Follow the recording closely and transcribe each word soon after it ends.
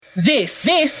This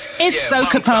is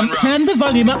Soca Pump. Turn the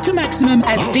volume up to maximum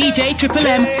as DJ Triple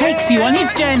M takes you on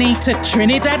his journey to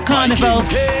Trinidad Carnival.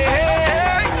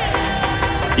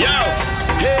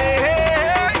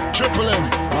 Triple M,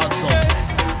 hot song.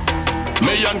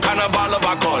 Million carnival of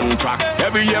a contract.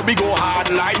 Every year we go hard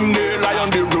like nail on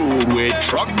the road with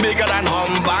truck bigger than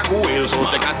humpback wheels. So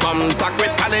take a contact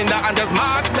with calendar and just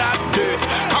mark that date.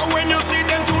 Cause when you see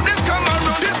them do this come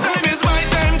around, this time is my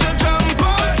time to jump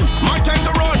out. My time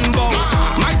to run bout.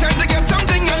 My time to get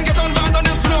something and get on band on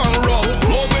this long road.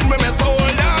 Moving with my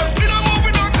soldiers, we not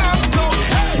moving on cops go.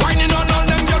 Whining on all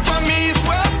them girls from east,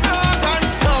 west, north and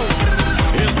south.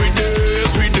 Yes we do,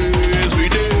 yes we do, yes we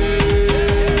do.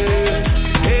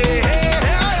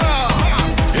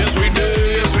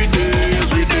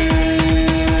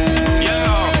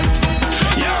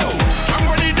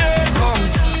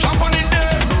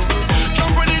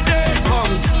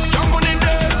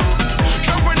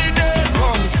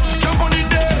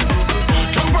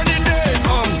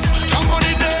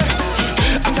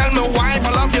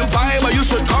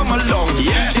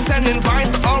 Invites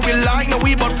to all we like, now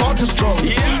we but 40 strong.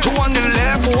 Who on the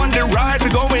left, who on the right, we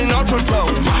going out through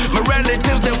town. My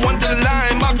relatives, they want the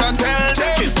line, but I tell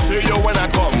them, see you when I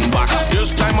come back.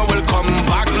 This time I will come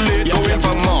back late, going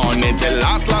from morning till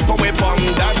last lap away from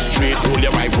that street. Hold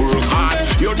your right, work hard,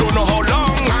 you don't know how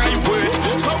long I wait.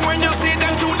 So when you see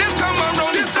them do this come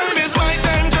around, this time is my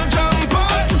time to jump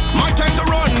out. My time to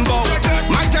run bout.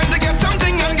 My time to get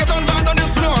something and get on band on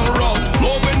this long road.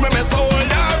 Moving with my soldiers.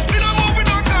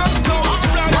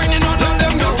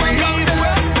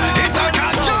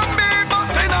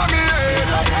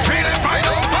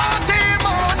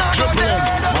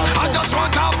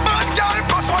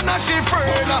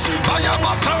 Fire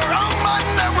butter rum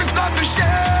and then we start to share.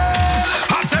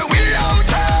 I say we out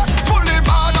here, fully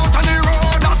bad out on the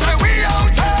road. I say we out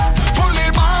here,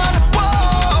 fully bad.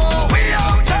 Whoa, we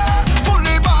out here,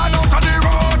 fully bad out on the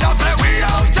road. I say we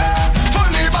out here,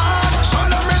 fully bad. So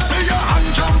let me see your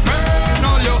hand jumping.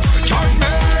 All you join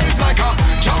me, it's like a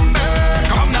jumping.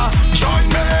 Come now, join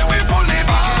me, we fully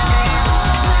bad.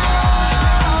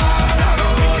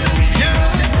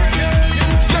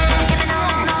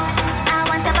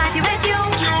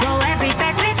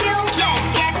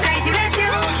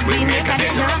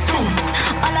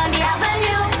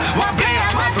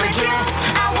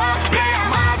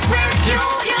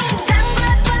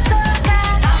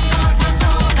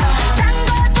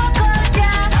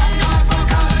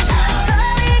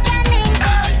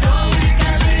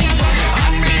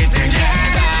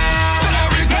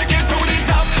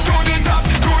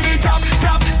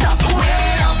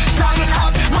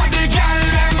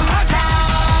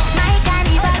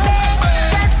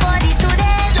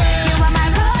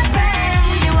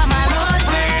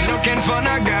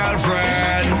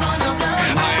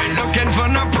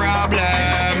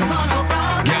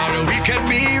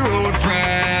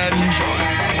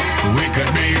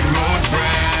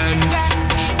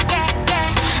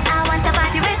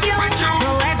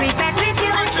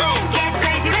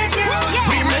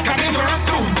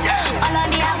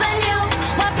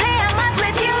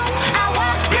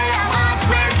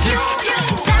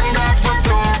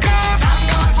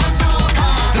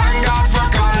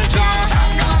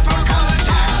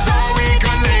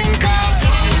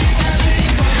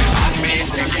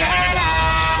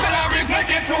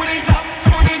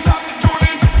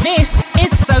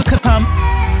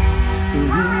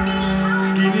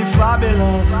 Skinny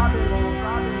fabulous,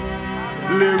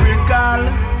 lyrical.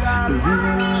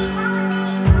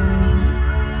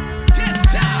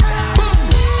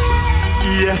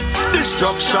 Yeah,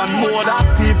 destruction mode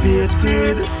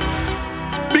activated.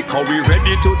 Because we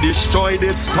ready to destroy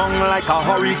this tongue like a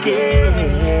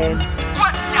hurricane.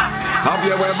 Have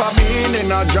you ever been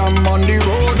in a jam on the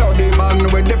road or the man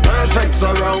with the perfect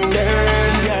surrounding?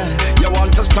 Yeah. You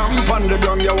want to stomp on the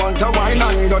drum, you want to whine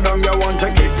and go down, you want to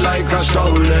kick like a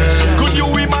shoulder. Could you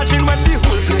imagine when the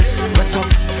whole place wet up?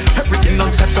 Everything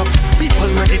done set up, people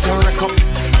ready to wreck up.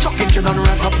 Truck engine on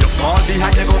rev up, all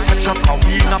behind you go catch up. How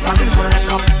we not on it to let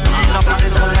up, we not on it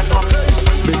to let up.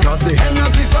 Because the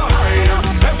energy's so high,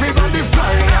 everybody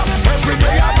fly. Every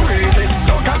day I breathe, it's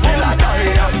soca till I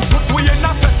die. Put we in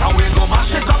a set and we go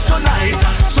mash it up tonight.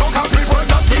 Soca people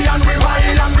dirty and we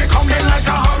wild and we come in like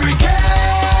a hurricane.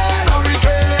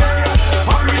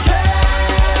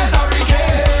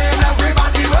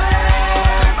 Everybody way.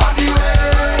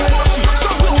 So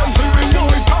when you see we know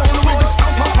it down, we go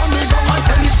stomp up on the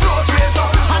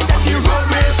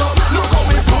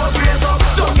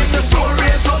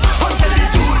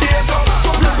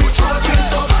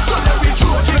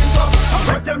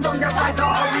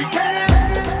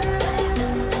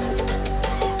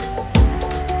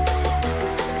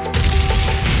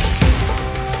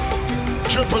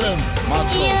Triple M,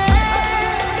 mad song.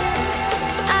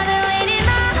 I've been waiting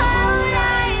my whole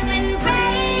life and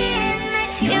praying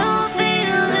that you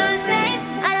feel the same.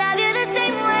 I love you the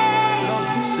same way.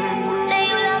 That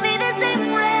you love me the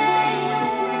same way.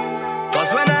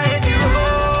 Cause when I hit the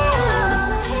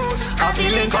road, I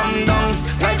feel it come down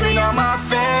like rain on my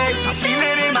face. I feel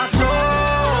it in my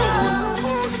soul,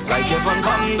 like heaven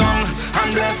come down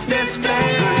and bless this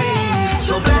place.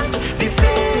 So bless this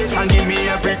stage and give me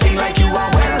everything like you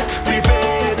are well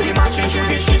prepared. Be marching through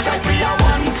the streets like we are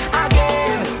one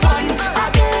again, family.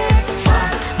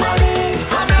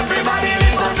 And everybody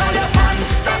live out all your fun.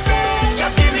 That's it,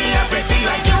 just give me everything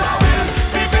like you are well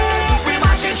prepared. We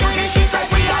marching through the streets like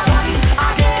we are one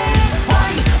again,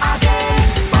 family.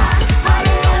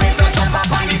 Always don't jump up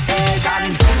on the stage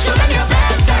and show them your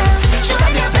best self, show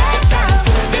them your best self.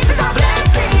 This is a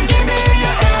blessing, give me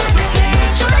your everything.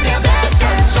 Show them your best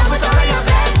self, jump with all of your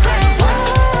best friends.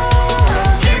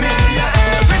 Give me your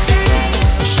everything.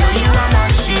 Show you how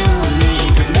much you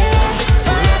need to know.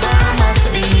 Forever I must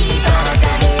be part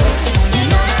of it. You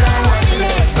know that I want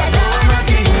less, I don't want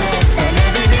nothing less than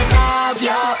every bit of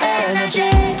your energy.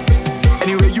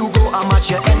 Anywhere you go, I match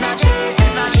your energy.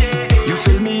 You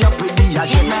fill me up with the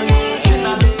adrenaline.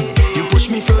 You push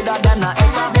me further than I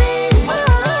ever been.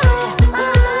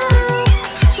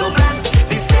 So bless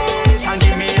this stage and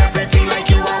give me everything like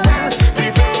you are well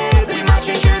prepared. We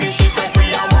marching through the streets like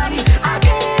we are one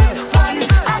again,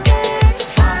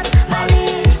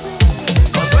 family.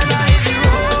 Cause when I hit the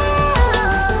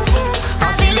road, I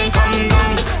feel it come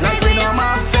down like rain on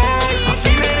my face. I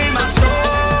feel it in my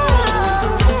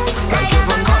soul, like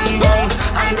heaven come down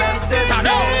and bless this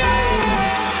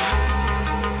place.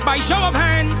 By show of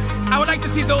hands, I would like to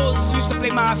see those who used to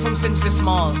play mass from since this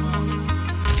small.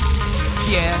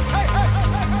 Yeah.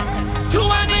 2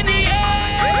 hands in the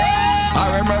air.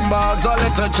 I remember as a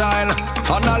little child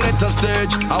on a little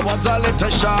stage. I was a little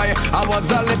shy, I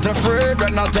was a little afraid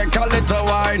when I take a little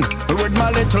wine with my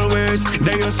little waist.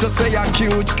 They used to say I'm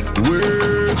cute,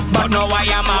 weird. But now I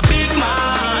am a big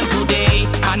man today,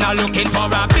 and I'm looking for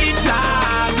a big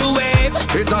flag to wave.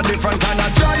 It's a different kind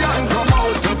of giant come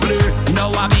out to play.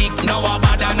 No a big, no a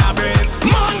bad and a brave.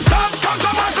 Monsters come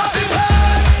to mash up the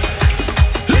place.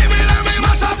 Let me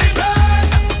mash up the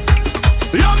place.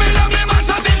 Love me mash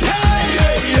up the place.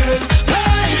 Yes.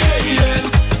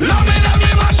 Love me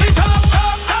mash it up.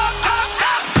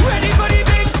 Ready for the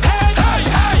big stage.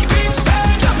 Hey, big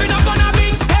stage. Jumping up on a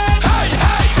big stage.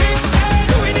 Hey, big stage.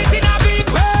 Doing it in a big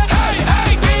way.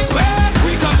 Hey, big way.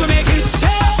 We come to make it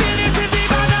shake. Feel this is the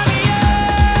man of the year.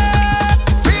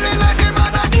 Feeling like the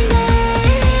man of the year.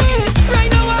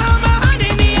 Right now I have my hand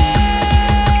in the air.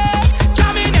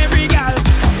 Jamming every gal.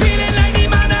 Feeling like the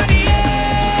man of the year.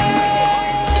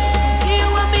 You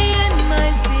and me and my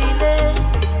feelings.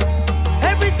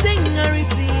 Everything I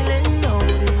revealing now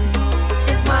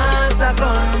is mass I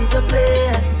come to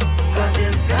play. Cause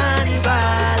it's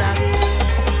carnival again.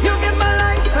 You give my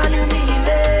life and you mean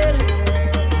it.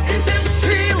 This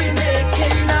history we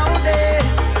making nowadays.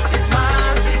 It's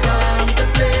mass we come to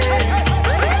play.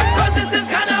 Cause this is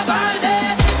carnival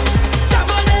day. Jam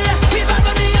on it, we back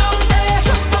on the old day.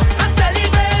 Jump up and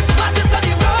celebrate, madness on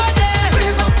the road day.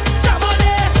 Jam on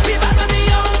it, we back on the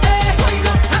old day. Wind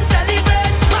up and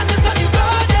celebrate, madness on the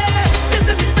road day. This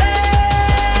is the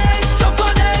stage. Jump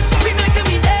on it, we making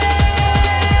me day.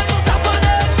 Stop on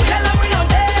it, tell her we out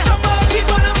there. Jump up,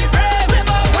 people and we brave. Wave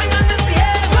up, wine and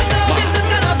misbehave. Wind up, this is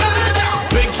carnival.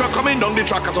 Big truck coming down the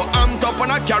track, so amped up when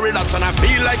I carry lots. And I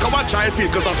feel like how a child feel,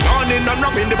 cause this morning I'm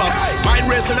rapping the box. Mind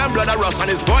racing and blood a rush, and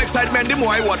it's more excitement the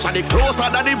more I watch. And the closer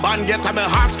that the band get, and my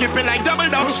heart skipping like double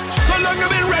dutch. So long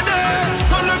I've been ready,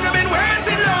 so long I've been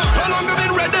waiting, love. So long I've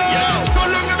been ready, so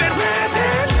long I've been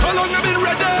waiting. So long I've been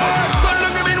ready, so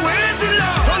long I've been waiting,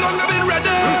 love. So long I've been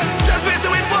ready, just wait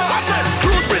till it watch.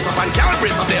 Cruise brace up and cal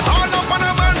brace up, they haul up on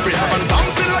a van brace up and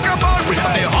bouncing like a ball brace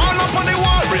up, they haul up on the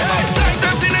wall brace up. Like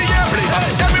this in the air blaze up,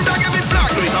 every flag, every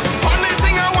flag brace up. Only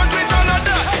thing I want with all of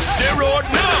that, the road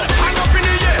now. Hand up in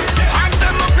the air, hands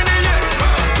them up in the air.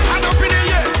 Hand up in the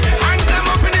air, hands them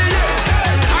up in the air.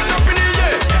 Hand up in the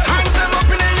air, hands them up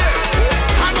in the air.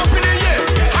 Hand up in the air,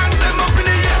 hands them up in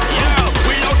the air. Yeah,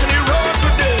 we out in the road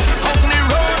today, out in the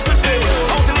road today,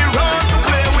 out in the road to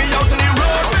play. We out in the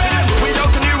road, man. We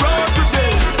out in the road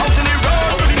today, out in the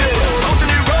road today, out in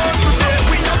the road today.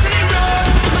 We out in the road.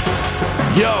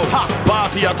 Yo,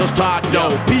 party at the start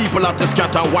now. People have to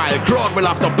scatter wild. Crowd will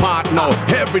have to part now.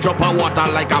 Every drop of water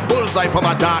like a bullseye from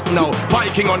a dart now.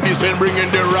 Viking on this and bringing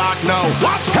the rock now.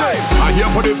 What's hey? I here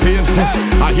for the pain,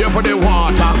 I here for the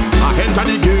water. I enter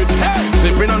the gate,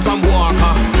 sipping on some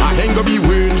water. I ain't gonna be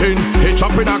waiting, hitch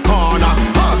up in a corner.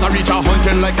 As I reach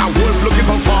 100 like a wolf looking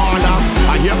for fauna.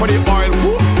 I here for the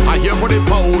oil, I here for the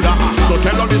powder. So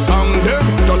tell all the song them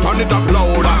to turn it up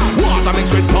louder. Water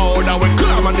mixed with powder, with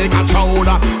glam and make a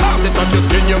chowder. As it touches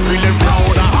skin, you're feeling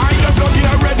prouder. I the plug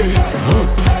here ready.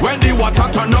 When the water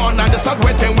turn on and the sun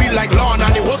wetting we like lawn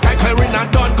and the hose can clearing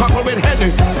and done coupled with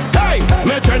Henny. Hey,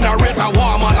 me generator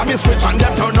warmer, let me switch and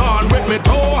them turn on with me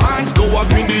two hands go up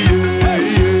in the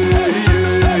air.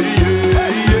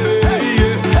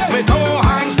 Me two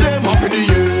hands them up in the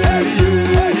air.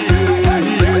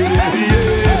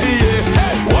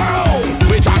 Wow,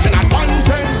 we charging at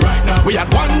 110 right now. We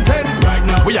at 110 right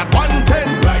now. We at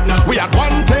 110 right now. We at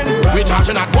 110. We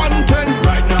charging at 110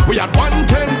 right now. We at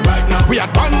 110 right now. We at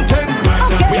 110 right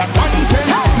now. We at 110.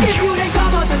 If you didn't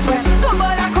come out to sweat, don't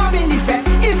bother come in the fete.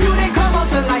 If you didn't come out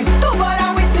to line, don't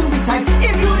bother wasting with time.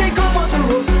 If you didn't come out to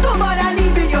road, don't bother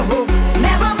leaving your home.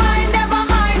 Never mind, never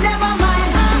mind, never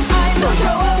mind. Don't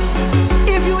show up.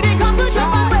 If you didn't come to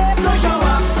jump and wave, don't show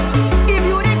up. If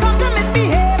you didn't come to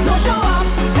misbehave, don't show up.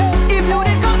 If you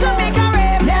didn't come to make a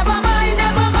rave, never mind,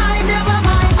 never mind, never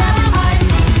mind, never mind.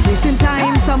 Wasting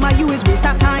time, some of you is waste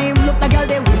of time. Look, the girl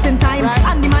they wasting time,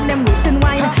 and the man them wasting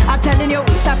wine. I'm telling you,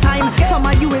 waste of time. Some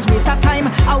of you is waste of time.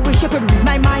 I wish you could read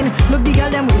my mind. Look, the girl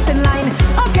them wasting line.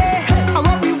 Okay, I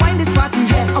won't rewind this party.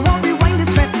 I won't rewind this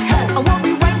fete. I won't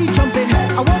rewind the jumping.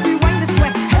 I won't rewind the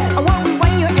sweat. I won't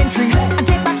rewind your entry and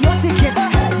take back your ticket.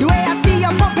 The way I see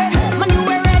you pumping, man, you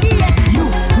ain't ready yet. You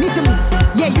need to move.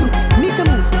 Yeah, you need to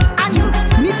move. And you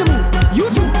need to move. You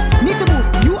too need to move.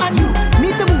 You and you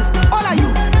need to move. All of you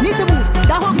need to move.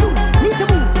 That whole crew need to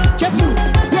move. Just move.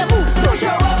 Yeah, move. Don't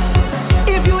show up.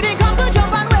 If you didn't come to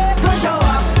jump and wave, don't show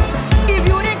up. If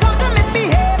you didn't come to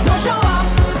misbehave, don't show up.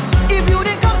 If you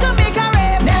didn't come to make a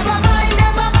rave, never mind,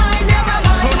 never mind, never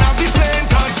mind. So now the plane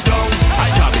touchdown, I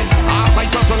jabbing. As I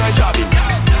touch on, I jabbing.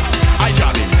 I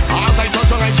jabbing. As I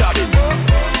touch on, I jabbing.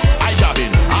 I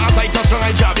jabbing. As I touch on,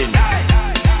 I jabbing.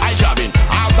 I jabbing.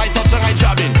 As I touch on, I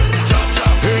jabbing.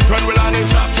 Hate when we land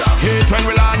is. Hate when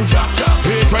we land.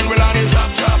 Hate when we land is.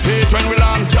 Hate when we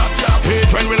land.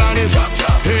 Hate when we land is.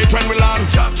 Hate when we land.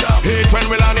 Hate when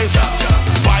we land is.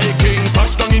 Viking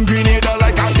touchdown in Grenada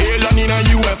like a alien in a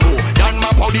UFO. Dan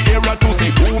map out the area to see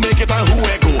who make it and who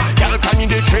echo. Girl come in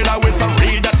the trailer with some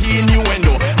real dirty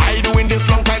innuendo. I doing this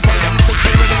long time, tell them to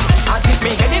chill with them. I dip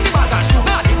me head in the bag of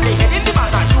sugar, dip me head in the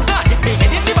bag of sugar, dip me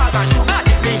head in the bag of sugar,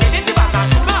 dip me head in the bag of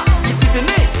sugar. It's sweetin'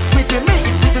 me, sweetin' me,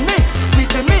 it's sweetin' me,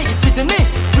 sweetin' me, it's sweetin' me,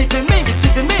 sweetin' me, it's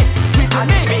sweetin' me, sweetin'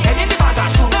 me. Dip me head in the bag of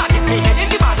sugar, dip me head in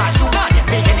the bag of sugar, dip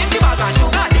me head in the bag of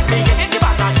sugar, dip me head in the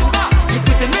bag of sugar. It's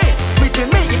sweetin' me, sweetin'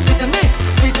 me, it's sweetin' me,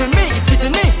 sweetin' me, it's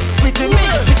sweetin' me, sweetin' me,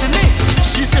 it's sweetin' me.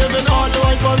 She's saving all the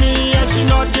wine for me and she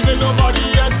not giving nobody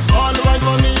else. All the wine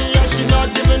for me and she not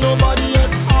giving nobody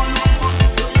else.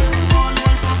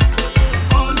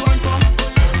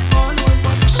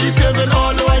 She's saving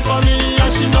all the wine for me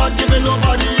and she not giving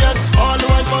nobody else. All the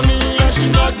wine for me and she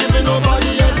not giving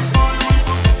nobody else.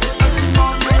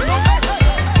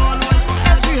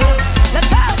 Let's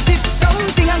pass sip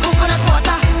something and coconut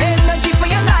water. Energy for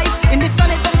your life. In the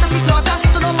sun it bound to be slaughter.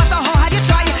 So no matter how hard you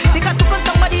try, take a took on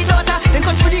somebody's daughter. Then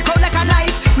cut through the crowd like a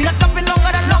knife. We not stopping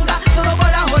longer than longer. So no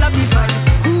bother hold up the fight.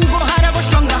 Who go harder go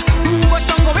stronger? Who go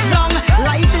stronger and long?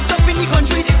 Light it up in the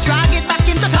country, drag it back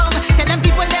into town. Tell them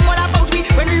people them all about we.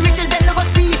 When we reaches then they go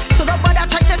see. So no bother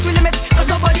try test we limits. Cause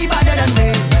nobody better than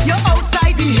me. Your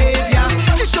outside behavior.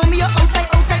 Just show me your outside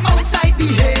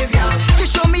behavior.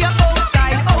 Just show me your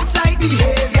outside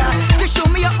behavior. Just show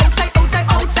me your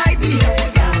outside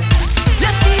behavior.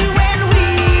 Let's see when we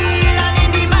land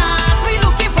in the mass. We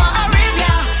looking for a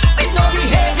ravia with no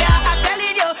behavior. I'm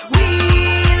telling you, we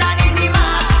land in the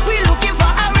mass. We looking for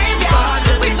a ravia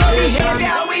with no behavior.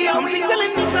 Something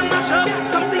telling me to mash up,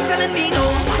 something telling me no,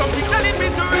 something telling me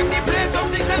to wreck the place,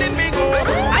 something telling me go.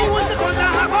 I want to cause a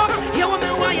havoc, hear what me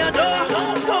want you do.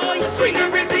 Boy, swing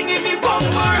everything in the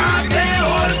bumper and say,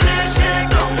 whole place shake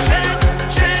down, shake,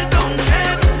 shake down,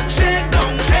 shake, shake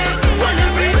down, shake. When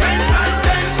every fence and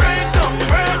ten break down,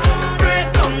 break, break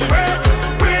down, break,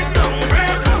 break down,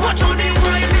 break. Watch how the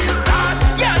wildest start.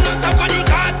 Yeah, not up on the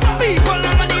cards, people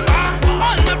on the bar,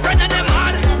 all my friends and them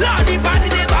hard. Lord, the party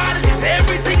they bad, it's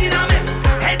everything in a mess.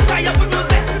 Head tie up with my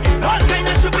vest, all kind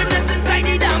of stupidness inside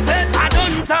the damn fence. I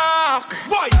don't talk.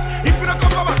 Voice, if you don't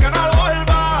come back and I'll hold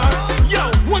back. Yo,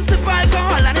 One sip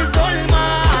alcohol and it's all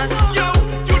mass. yo,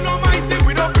 you know my thing,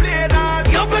 we don't play that.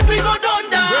 Yo, but we go down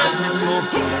there. So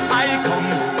I come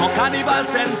carnival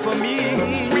send for me.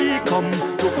 We come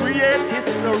to create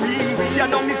history.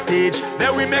 Turn on the stage,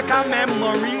 then we make a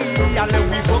memory. And then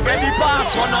we forget the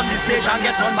past, run on the stage and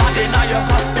get on bad in your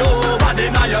costume. Bad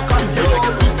in your costume.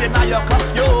 Loose in your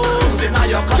costume. Loose in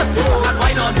your costume. And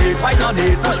why on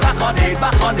it, push back on it,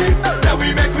 back on it. Then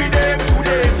we make we them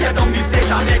today. Tear down the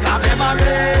stage and make a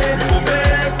memory. We go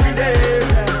make we them.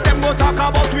 Them go talk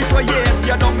about we for years.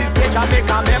 Tear down the stage and make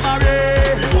a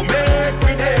memory. We go make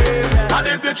we them. And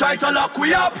if they try to lock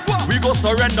we up, we go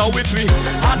surrender with we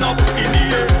hand up in the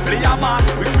air. Play a mass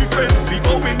with we friends. We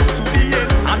going to the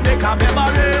end and make a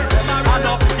memory. Hand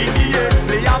up in the air.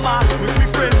 Play a mass with we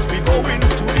friends. We going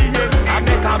to the end and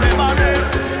make a memory.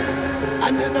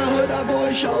 And then I heard a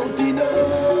boy shouting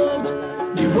out,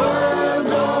 the world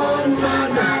gone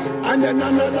mad. And then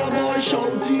another boy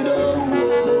shouting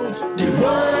out, the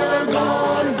world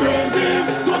gone crazy.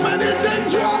 So many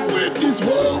things wrong with this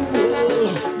world.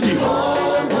 The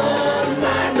whole world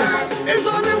mad. It's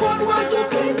only one way to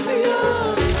cleanse the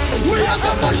earth. We have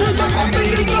to mash it up and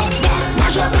beat it up.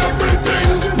 Mash up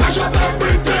everything, mash up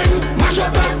everything, mash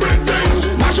up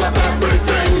everything, mash up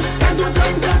everything. Time to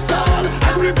cleanse your soul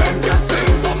and repent your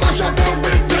sins. So mash up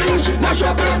everything, mash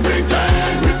up everything.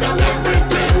 Rip down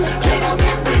everything, tear down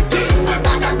everything. We're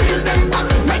back and build them back,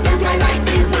 make them fly like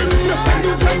the wind. Time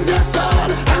to cleanse your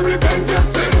soul and repent your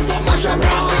sins. So mash up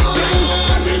everything.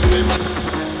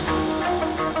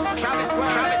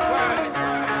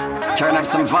 Turn up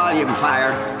some volume,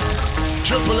 fire.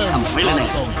 Triple M. I'm feeling it.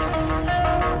 Song.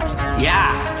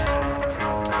 Yeah.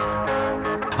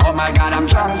 Oh my God, I'm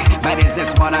drunk, but is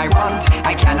this what I want?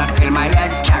 I cannot feel my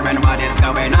legs, Karen, what is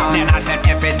going on? Then I said,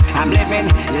 F it, I'm living,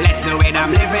 let's do it,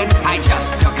 I'm living. I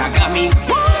just took a gummy,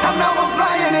 and now I'm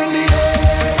flying in the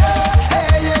air.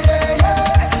 Hey, yeah, yeah, yeah.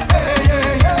 Hey,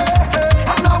 yeah,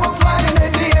 yeah. And now I'm flying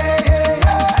in the air.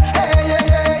 Hey, yeah,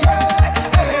 yeah, yeah.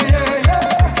 Hey, yeah,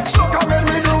 yeah. So come when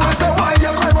we do it, say why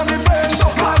you climb on the face? So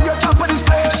why you jump on the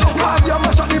stage? So why you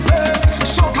mash on the place?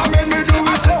 So come when we do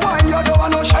it, say why you don't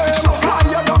want no shake? So why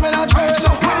you don't mean a drink? So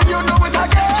why you do it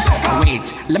again? So wait,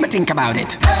 let me think about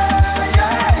it.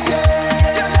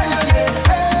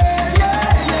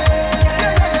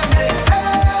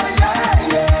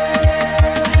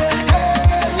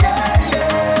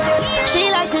 She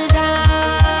like to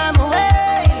jam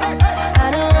away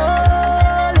and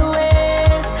roll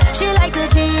ways. She like to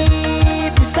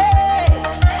keep the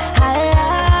stakes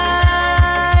high.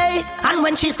 And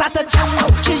when she start to jam now,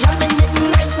 she jamming it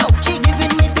nice now. She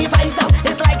giving me the vibes now.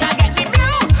 It's like I get the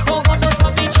blues. Oh God, those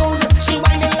puppy choose. She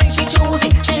whining like she choosy.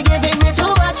 She giving me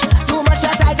too much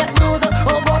that I get bruised.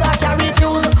 Oh God, I can't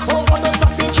refuse. Oh God, those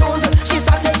puppy choose. She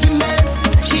start taking men.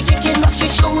 She kicking off she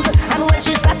shoes. And when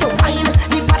she start to whine,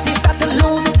 the party start to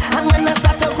lose it. And when I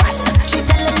start to run, she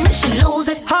telling me she lose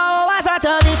it. How I start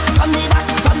to it from the back,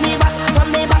 from the back,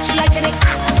 from the back. She liking it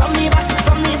from the back,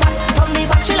 from the back, from the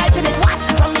back. She liking it what?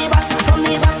 From the back, from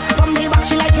the back, from the back.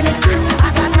 She liking it.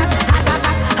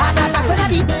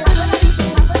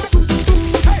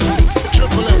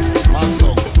 Triple M. Mad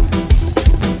song.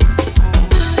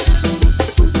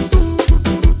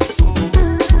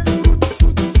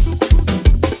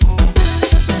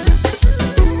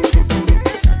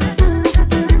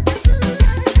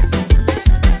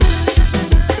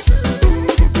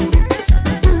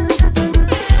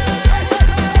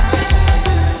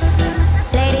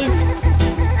 Ladies,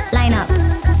 line up.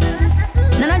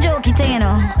 No jokey thing, you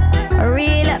know. A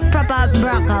real proper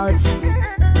brockouts.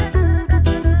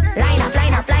 Line up,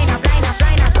 line up, line up, line up,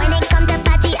 line up. When it come to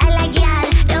party, I like y'all.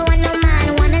 Don't want no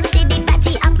man, wanna see the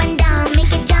party up and down.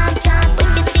 Make it jump, jump.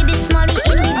 If you see the smallie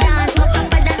in the dance, no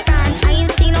papa that dance. I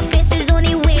ain't seen no faces,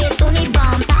 only waist, only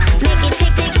bump. Make it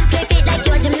tick tick, flip it like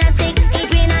your gymnastic. It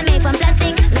green I made from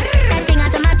plastic. That thing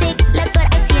automatic. Look good,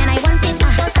 I see and I want it.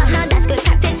 Don't stop now, that's good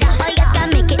practice. Oh yes, gotta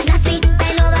make it nasty.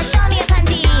 Bend over, show me a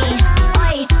panty.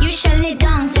 Oi, you shutting it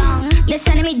down, down. You're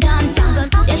sending me down, down.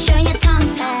 You're showing your tongue,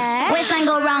 tongue. Waistline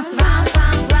go wrong, wrong,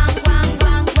 wrong, wrong, wrong,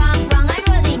 wrong, wrong, wrong. I'm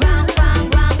Rosie, wrong, wrong,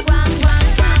 wrong, wrong,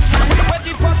 wrong, wrong. With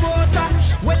the promoter,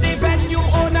 with the venue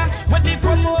owner, with the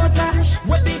promoter,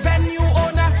 with the venue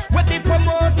owner, with the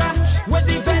promoter, with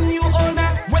the venue owner,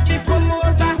 with the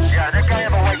promoter. Yeah, that guy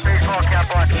have a white baseball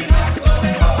cap on.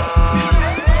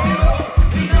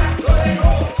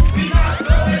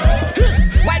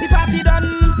 Why the party done?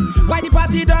 Why the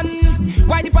party done?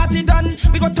 Why the party done?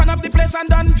 We go turn up the place and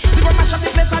done. We go mash up the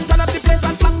place and turn up the place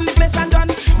and flatten the place and done.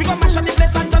 We go mash up the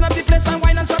place and turn up the place and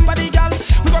wine on somebody, girl.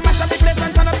 We go mash up the place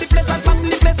and turn up the place and flatten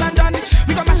the place and done.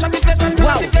 We go mash up the place and turn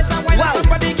up the place and wine on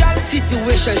somebody, girl.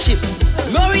 Situationship,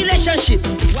 no relationship.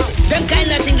 Them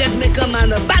kind of thing that make a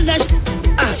man a bad.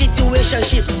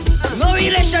 Situationship, no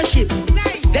relationship.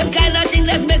 Them kind of thing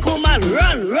that make a man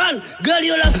run, run. Girl,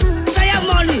 you lost your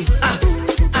money.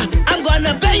 I'm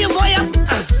gonna pay you for ya.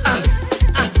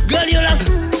 Girl, you lost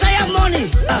your money.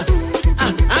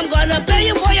 I'm gonna pay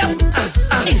you for ya.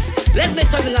 Let's make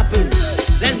something happen.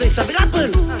 Let's make something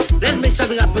happen. Let's make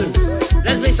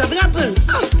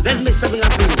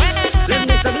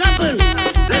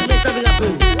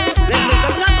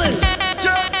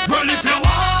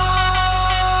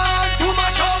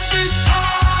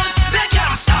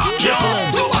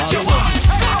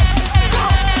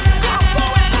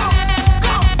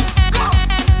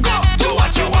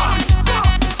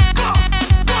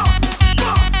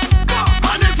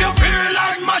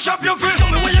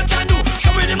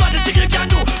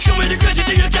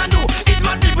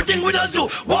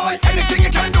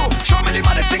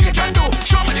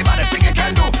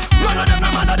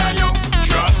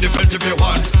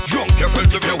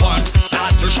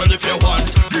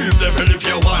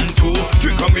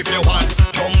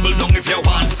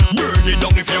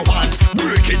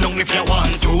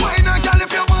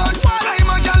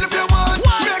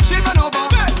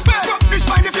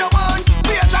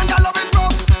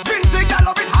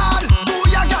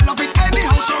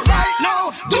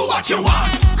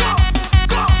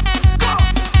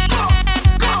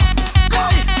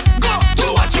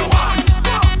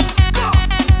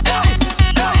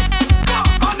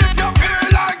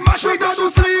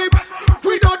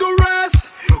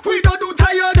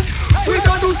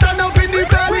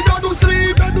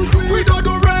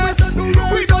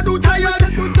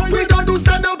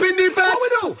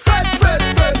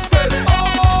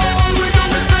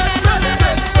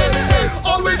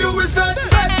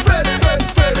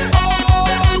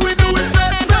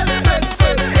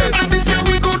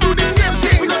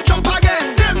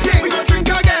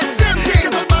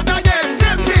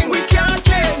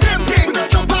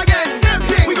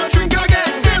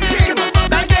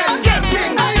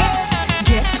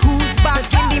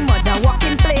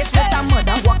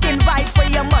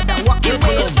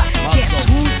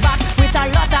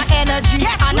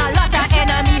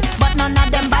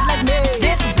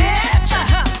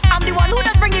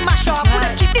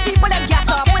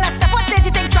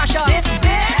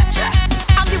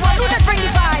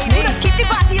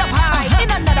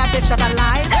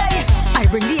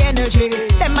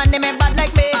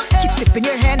sipping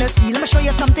your Hennessy. Let me show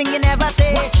you something you never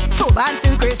say. Sober and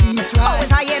still crazy. Always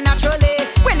high and naturally.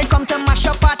 When it come to mash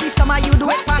up party, some of you do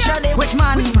it partially. Which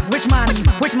man you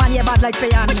bad like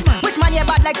Fayan? Which man you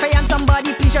bad like Fayan?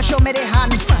 Somebody please just show me the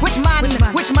hand. Which man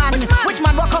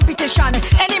what competition?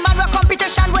 Any man what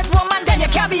competition with woman, then you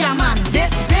can't be a man.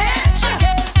 This bitch,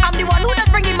 I'm the one who does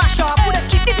bring the mash up, who does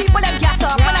keep the people them gas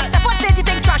up. When I step on stage, you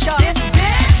think trash up. This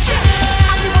bitch,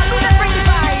 I'm the one who does bring the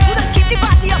vibe, who does keep the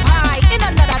party up high. In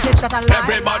another bitch that I like.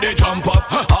 Everybody jump up,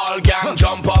 all gang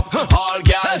jump up, all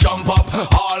gal jump up,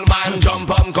 all man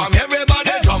jump up. Come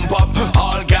everybody jump up,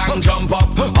 all gang jump up,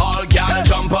 all gal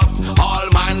jump up, all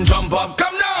man jump up.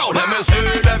 Come now, let me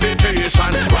see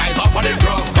levitation. Rise up for the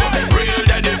ground, real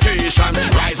dedication.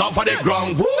 Rise up for the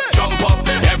ground, jump up,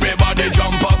 everybody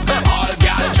jump up, all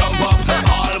gal jump up,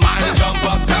 all man jump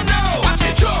up. Come now, watch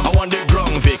it jump. I want the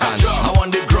ground vacant, I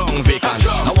want the ground vacant,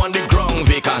 I want the ground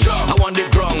vacant, I want the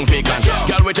ground vacant.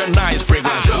 Girl with a nice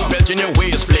fragrance, belt in your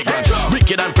waist flagrant,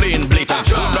 wicked and plain blatant.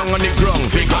 Down on the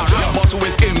ground vacant, your boss who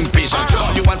is impatient.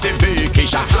 All you want say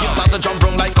vacation, you start to jump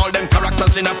wrong like all them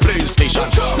characters in a PlayStation.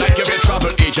 Like you're a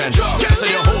travel agent, cancel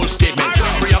your whole statement.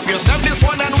 Free up yourself, this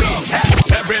one and we.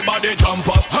 Everybody jump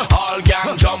up, all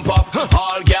gang jump up,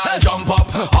 all gal jump up,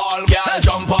 all gal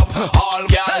jump up, all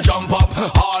gal jump up,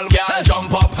 all gal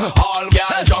jump up, all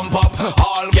gal jump up,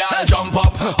 all gal jump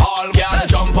up, all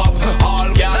gal jump up,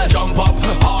 all gal jump up,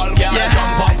 all gal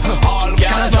jump up, all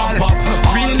gal jump up,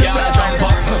 all gal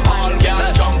jump up, all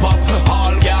gal jump up,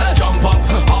 all gal jump up,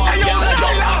 all gal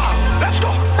jump up. Let's go.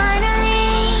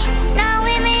 Finally, now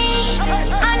we meet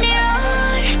on the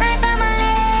road, my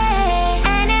family.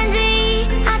 Energy,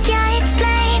 I can't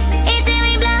explain. It's in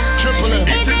me blood. Triple M,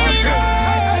 It's in me Max blood.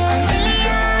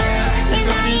 It's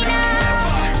not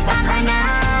enough. Back on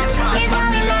now. It's what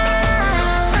we love.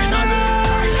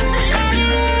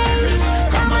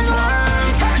 Come as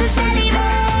one to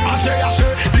celebrate. I say,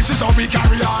 this is how we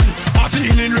carry on.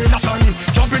 Partying in rain and sun,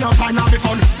 jumping up and having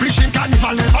fun. Wishing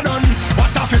carnival never done.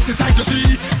 What a fest is sight to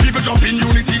see. People jump in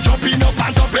unity, jumping up,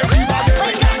 hands up, everybody.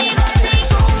 When carnival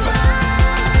takes over,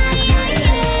 yeah,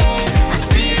 yeah, a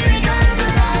spirit comes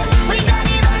alive. When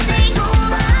carnival takes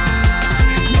over,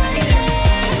 yeah, yeah,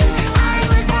 I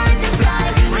was born to fly.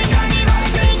 When carnival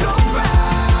takes over,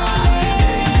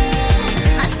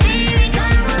 yeah, a spirit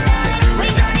comes alive.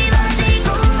 When carnival takes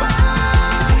over,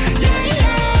 yeah,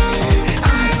 yeah,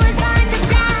 I was born to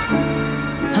fly.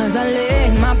 As I lay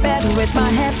in my bed with my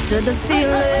head to the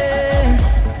ceiling,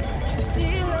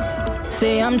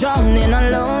 say I'm drowning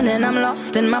alone and I'm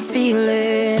lost in my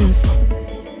feelings.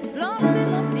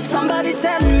 Somebody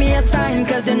send me a sign,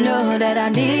 cause you know that I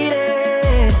need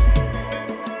it.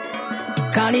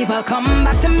 Carnival, come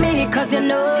back to me, cause you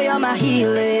know you're my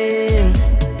healing.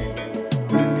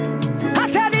 I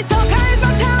said this soca is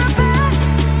my therapy,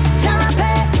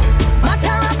 my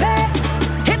therapy.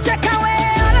 It take away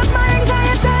all of my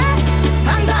anxiety,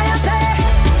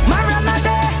 my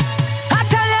remedy. I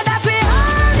tell you that we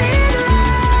all need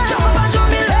love. Jump up and show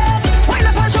me love, wind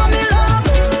up and show me love.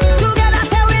 Together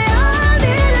say we all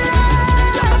need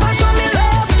love. Jump up and show me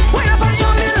love, wind up and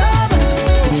show me love.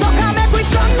 So come make we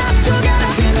strong up together.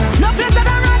 No place that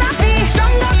I'd rather be.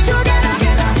 Strong up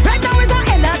together. Right now is our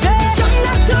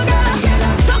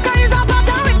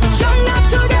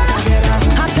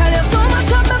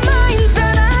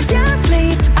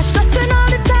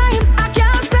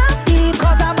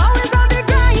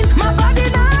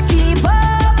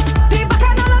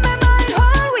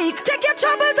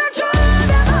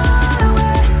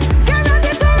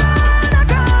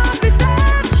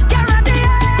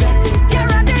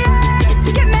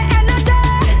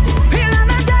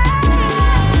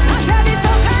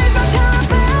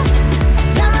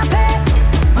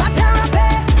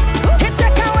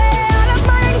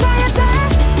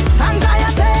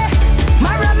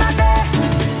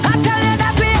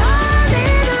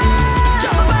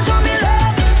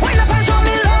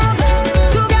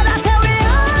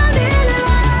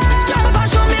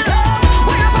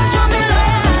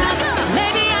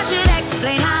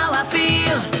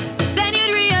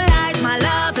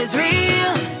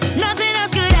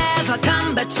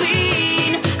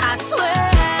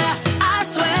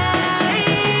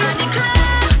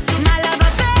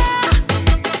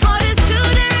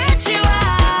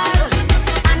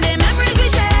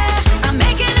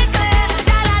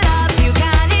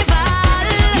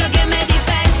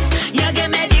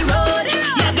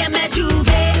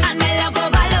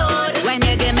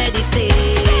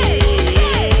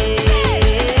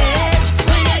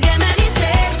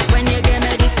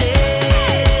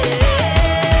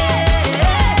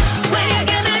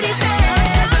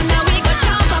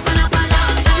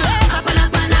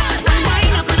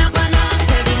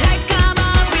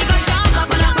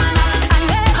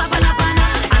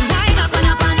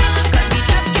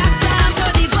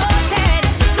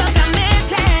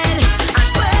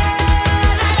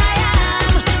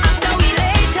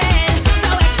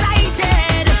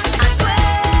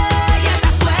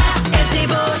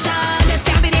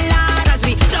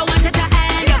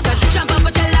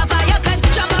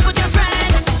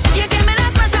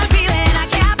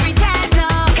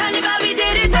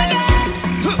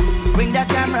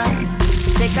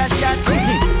take a shot.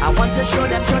 I want to show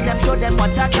them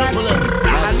what I got.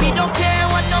 And me don't care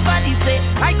what nobody say.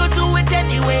 I go do it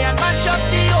anyway and mash up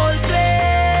the whole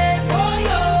place. So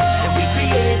we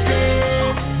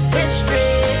created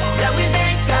history, that we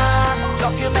make a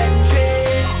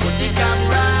documentary. Put the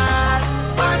cameras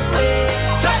one way,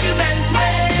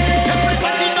 documentary.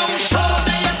 Everybody now show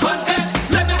me your content.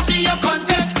 Let me see your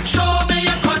content. Show me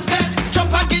your content.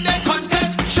 Jump and give them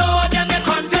content. Show them your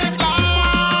content.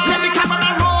 Let the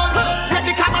camera roll. Let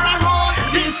the camera roll.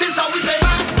 This is how we play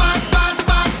dance.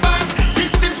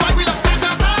 This is why we love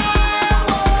Pentagon.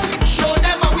 Show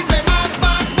them how we play dance.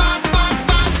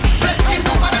 Plenty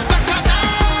more than Pentagon.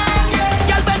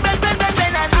 Girl, bend and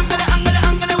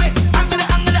angle the waist. Angle the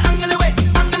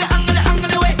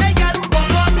waist. Hey, girl,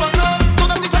 walk on.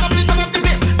 Turn up the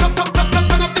bass.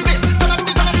 Turn up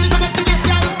the bass,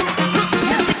 girl.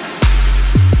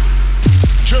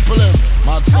 Triple M,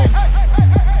 mad song.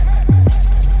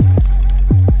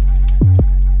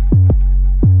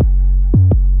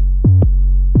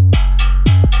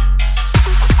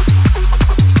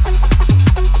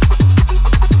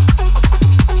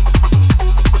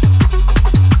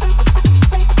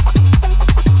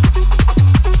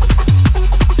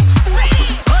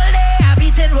 All day I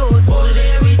beating road. All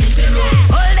day we beating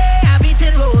road. All day I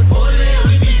beating road. All day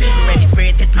we beating road. When the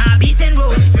spirit hit my beating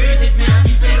road. Spirit hit me, I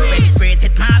beating road. When the spirit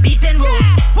hit my beating road.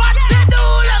 What to do?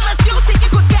 Let me see how think you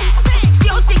could get. See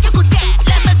how think you could get.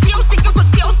 Let me see how think you could.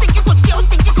 See how think you could. See how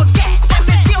think you could get. Let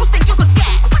me see how think you could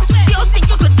get. See how think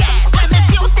you could get. Let me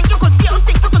see how think you could. See how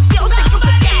think you could. See how think you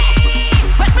could get.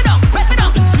 Wet me down. Wet me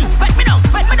down. Wet me down.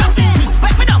 Wet me down.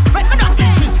 Wet me down. Wet me down.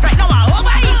 Right now I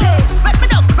overeat it. Wet me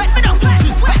down. Wet me down. Wet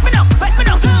me down. Wet me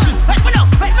down. Wet me down.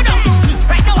 Wet me down.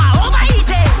 Right now I overeat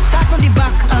it. Start from the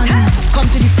back and come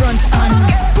to the front and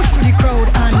push through the crowd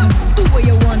and do what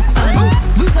you want and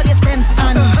lose all your sense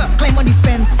and climb on the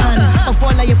fence and of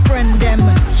all of your friend them.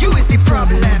 You is the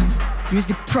problem. You is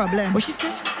the problem. What she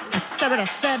said? I said what I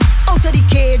said. Out of the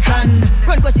cage and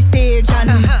run across the stage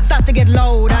and start to get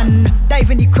loud and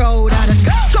dive in the crowd and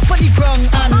drop on the ground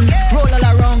and roll all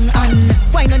around and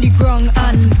whine on the ground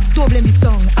and don't blame the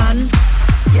song and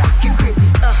you're acting crazy.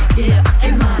 Yeah, you're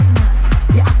acting mad.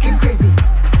 You're acting crazy.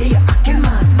 Yeah, you're acting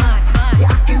mad. You're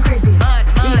acting crazy.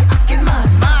 Yeah, you're acting mad.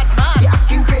 You're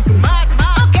acting crazy.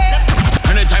 Okay.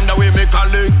 Anytime that we make a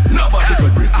link, nobody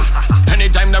could break it.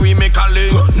 Anytime that we make a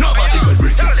link, nobody could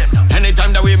break it.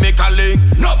 Anytime that we make a link,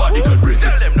 nobody could break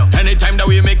it. Anytime that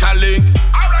we make a link,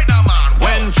 alright now man.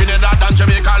 When Trinidad and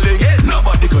Jamaica link,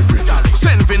 nobody could break it.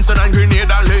 Saint Vincent and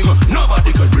Grenada link,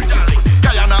 nobody could break it.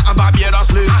 Guyana and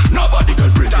Barbados link, nobody could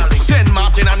break it. Saint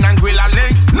Martin and Anguilla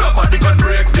link, nobody could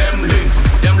break them links.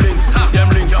 Them links, them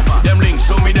links, them links.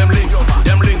 Show me them links,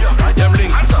 them links, them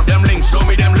links, them links. Show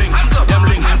me them links, them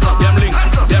links, them links,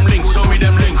 them links. Show me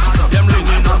them links, them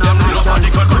links, them links. Nobody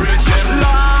could break them.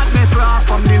 Lord, me frost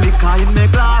from the liquor in me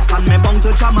glass and me bound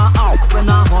to jam her out when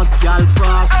a hot gal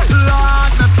pass.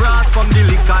 Lord, me frost from the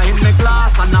liquor in me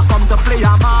glass and I come to play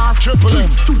a mass. Triple M,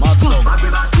 mad song.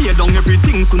 Tear down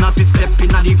everything soon as we step in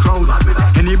the crowd.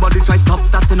 Anybody try stop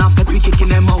that in a fed, we kicking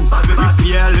them out. We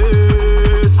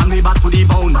fearless and we back to the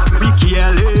bone. We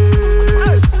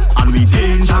careless and we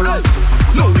dangerous.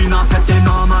 No, we not fetting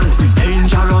normal. We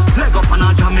dangerous. Leg up and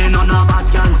a jamming on a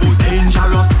bad gal. We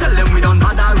dangerous. Tell them we done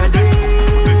bad already.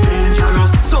 We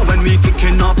dangerous. So when we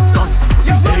kicking up dust,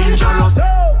 we dangerous.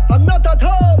 No, I'm not at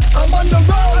home. I'm on the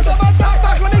road. As a matter of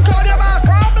fact, let me call you back.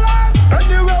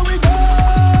 Anywhere we go,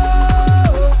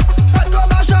 let's go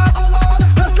my shot.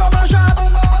 Let's go my shot.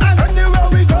 And anywhere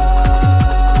we go,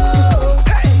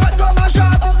 let's go my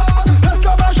shot. Let's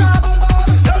go my shot.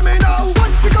 Tell me now,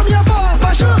 what you come here for,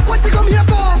 Basha? What you come here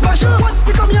for, Basha? What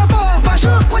you come here for,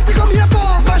 Basha? What you come here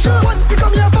for, Basha? What you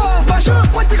come here for, Basha?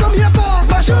 What you come here for,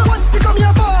 Basha? What you come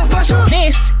here for, Basha?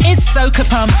 This is Soca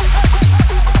Pump.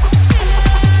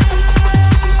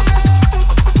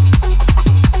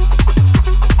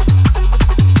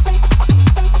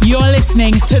 You're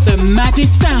listening to the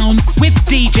maddest sounds with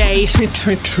DJ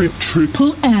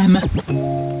Triple M.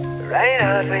 Right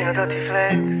out when you dirty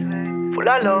flex. Full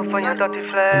of love when you dirty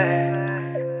flex.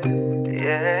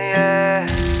 Yeah.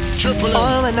 Triple M,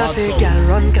 All when I mad say song. girl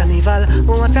run carnival,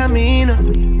 what I mean.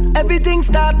 Everything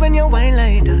start when you whine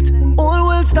like that. All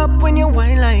will stop when you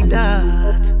whine like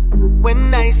that.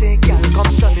 When I say girl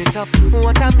come turn it up,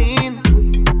 what I mean.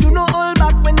 You know all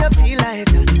back when you feel like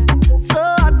that. So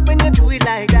hot when you do it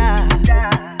like that.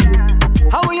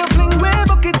 How will you fling way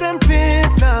bucket and pit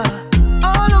now?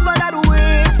 All over that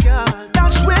waist, girl.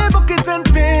 Dash way bucket and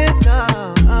pit now.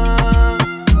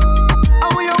 How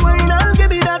will you whine and give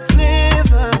me that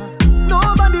flavor?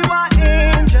 Nobody want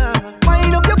angel.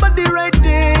 Wind up your body right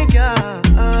there.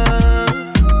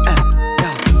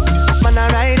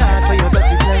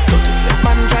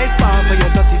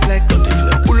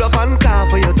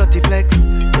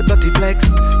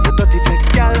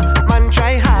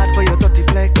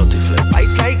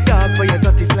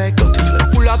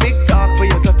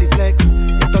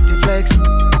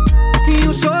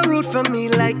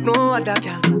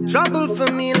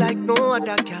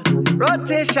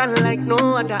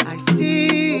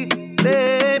 see,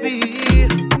 baby.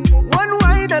 One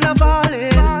wine and a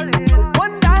falling,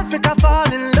 one dance make a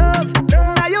fall in love.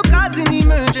 Now you causing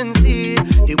emergency.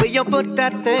 The way you put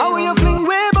that thing, how you fling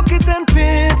way bucket and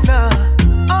paint now.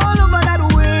 All over that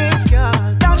waist, girl.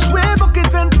 Dash way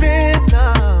bucket and paint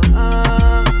now.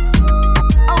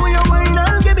 How you wine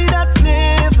and give me that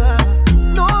flavor.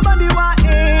 Nobody want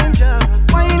angel.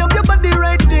 Wine up your body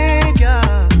right there,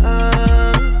 girl.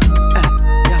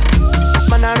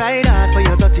 Man, I ride hard for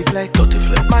your dirty flex.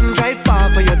 Man, drive far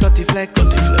for your dirty flex.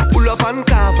 Pull up and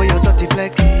car for your dirty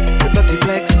flex. Your dirty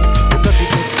flex, your dirty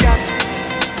flex, yeah.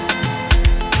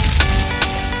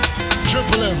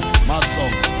 Triple M, mad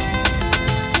song.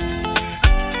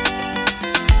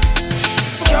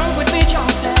 Jump with me,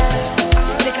 jump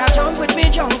self. Take a jump with me,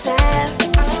 jump self.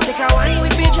 Take a wine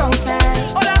with me, jump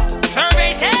self. Hold up.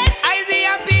 Survey says I see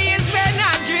happy is when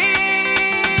I dream.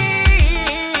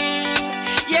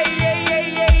 Yeah, yeah, yeah,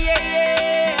 yeah, yeah,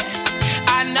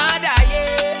 yeah. Another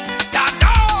year.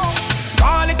 Da-do.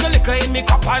 Pour little liquor in me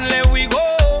cup and let we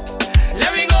go.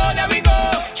 Let we go, let we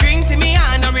go. Drinks in me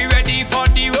hand and we ready for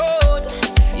the road.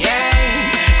 Yeah,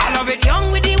 I love it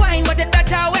young with the wine, but it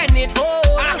better when it old.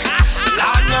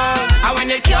 Lord knows, and when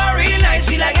it cure real nice,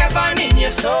 feel like heaven in your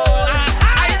soul.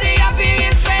 I the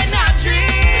happiest when I dream.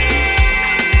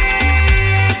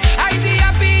 I the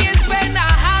happiest when I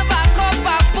have a cup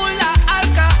full of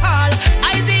alcohol.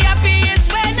 I the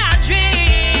happiest when I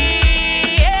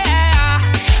dream. Yeah,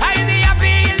 I the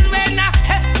happiest when I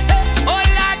oh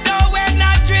Lord, know when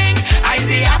I drink. I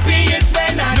the happiest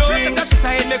when I drink. No, sometimes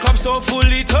she in the club so full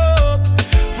it up.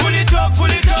 Full it up,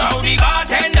 full it up. Shout the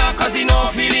bartender, cause he know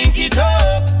feeling it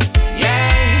up.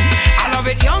 Yeah, I love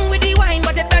it young with the wine,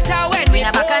 but it better when we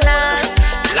back on.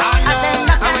 Lord knows,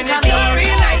 and when it pure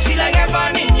real nice, feel like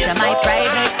heaven in your soul. To my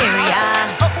private area.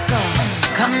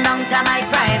 Come down to my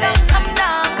private.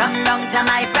 Come down to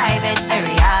my private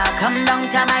area. Come down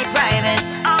to my private.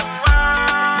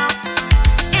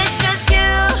 It's just you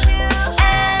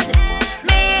and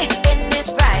me in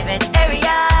this private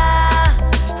area.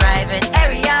 Private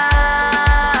area.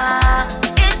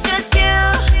 It's just you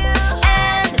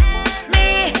and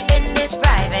me in this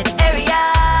private area.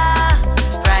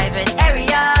 Private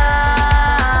area.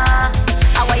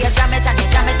 How are you jam it and you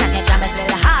jam it and you jam it a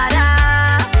little harder.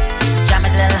 Jam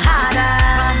it a little harder.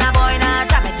 Come on, boy, now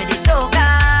jam it to the soca.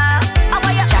 How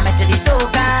are you jam it to the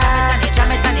soca?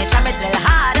 Jam it and you jam it a little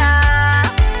harder.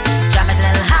 Jam it a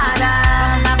little harder.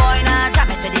 Come on, boy, now jam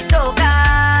it to the soca.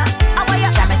 How are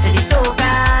you jam it to the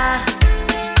soca?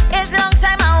 It's long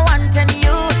time I wanted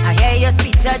you. I hear you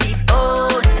sweet to the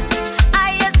bone.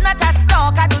 I is not a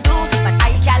stalker to do, but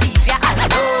I can leave you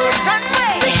alone. Front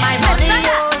way. Take my money,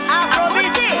 yo.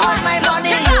 All my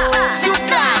money, yo. You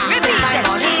can repeat it.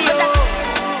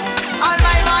 All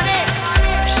my money.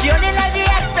 She only like the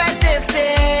expensive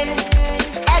things.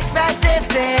 Expensive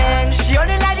things. She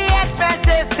only like the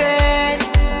expensive things.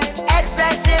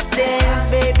 Expensive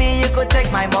things. Baby, you could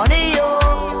take my money, yo.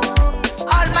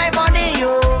 All my money,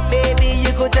 yo. Baby,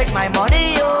 you could take my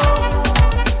money, yo.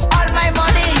 All my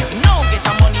money, yo. No get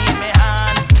your money in my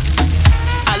hand.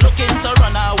 I looking to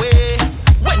run away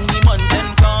when the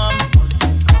mountain come.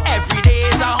 Every day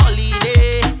is a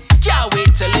holiday. Can't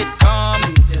wait till it come.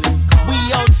 We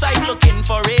outside looking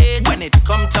for it when it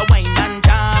come to wine and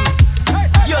jam.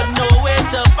 You know where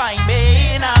to find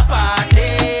me in a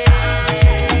party.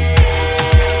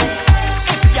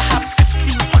 If you have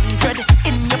 1,500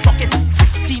 in your pocket,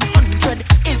 1,500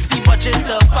 is the budget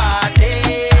to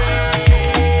party.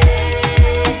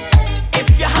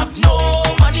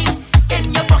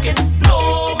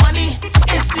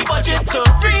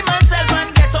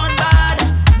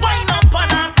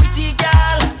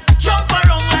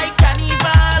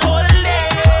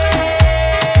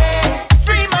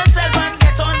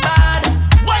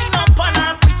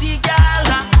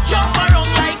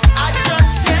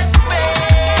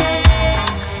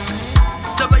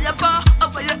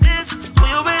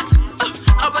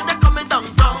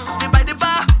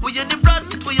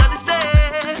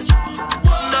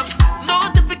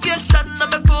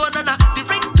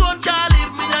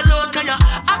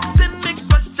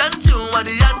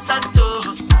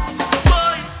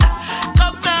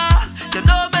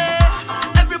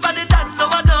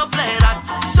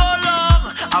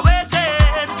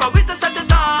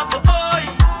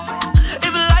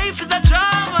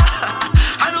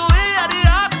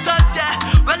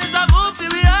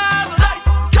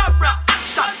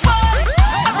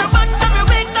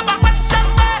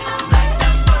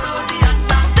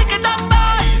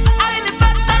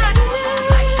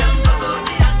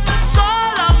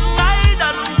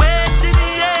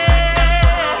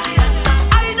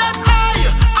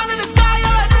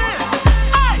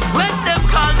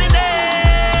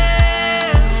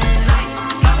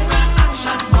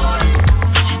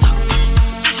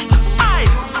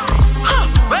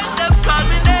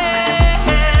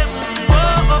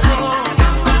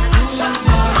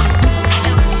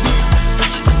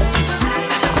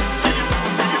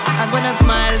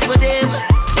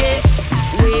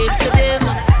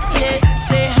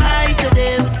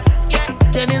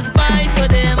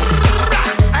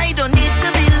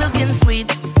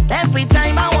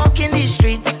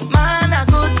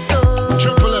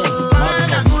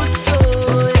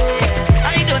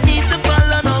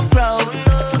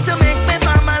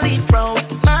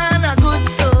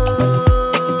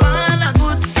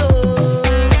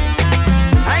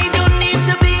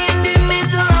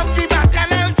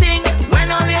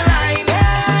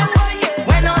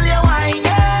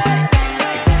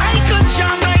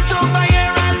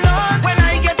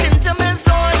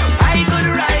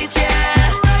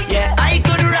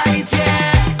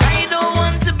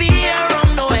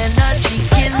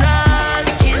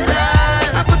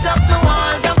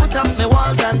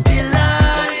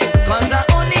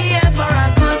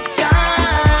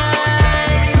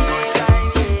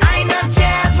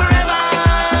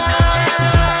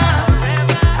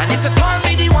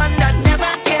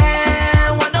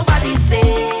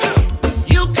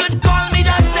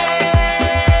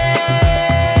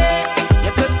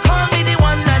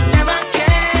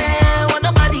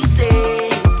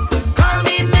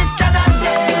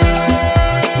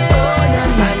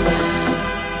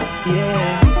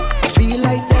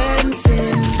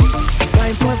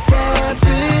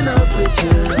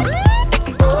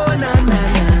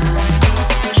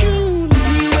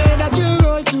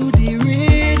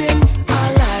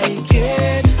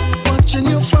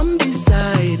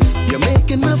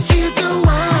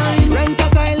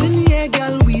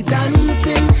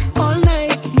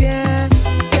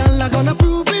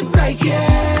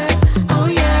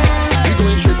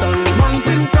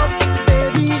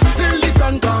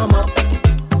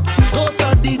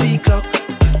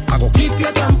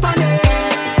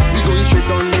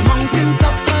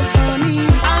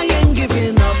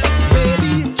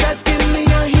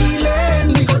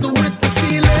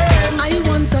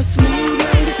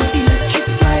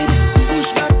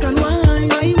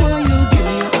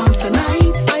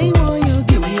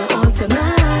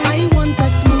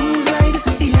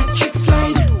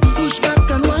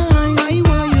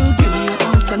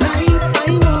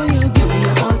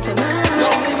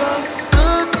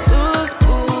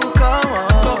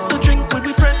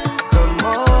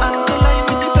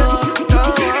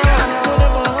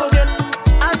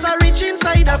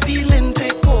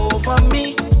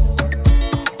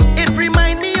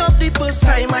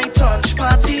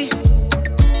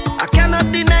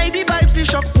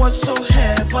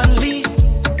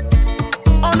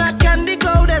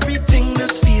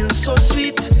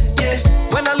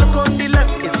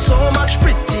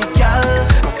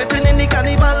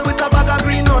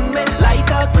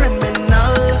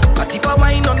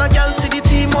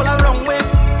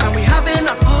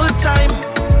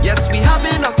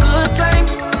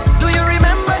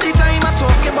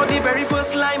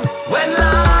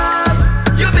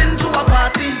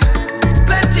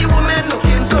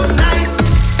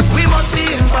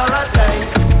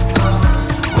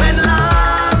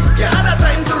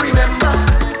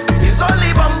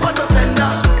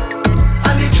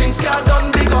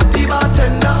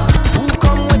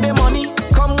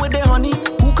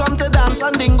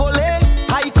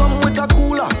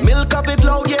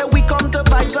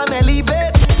 and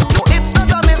elevate. No, it's not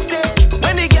a mistake.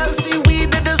 When the girls see we,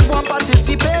 they just want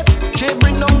participate. Jay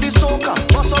bring down the soca,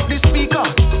 bust up the speaker,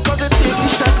 cause it take the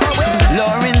stress away.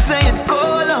 Lauren say it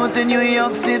cold out in New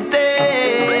York City.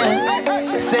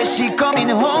 Say she coming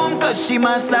home cause she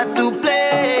must start to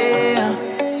play.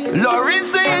 Lauren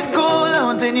say it cold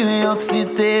out in New York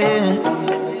City.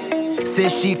 Say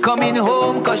she coming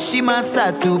home cause she must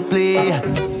start to play.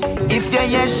 If you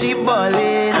hear she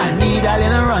ballin', I need a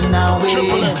little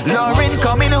runaway. Lauren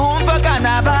coming home for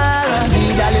carnival, I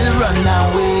need a little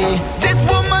runaway. This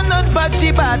woman not bad,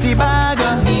 she party bag,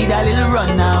 I need a little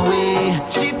runaway.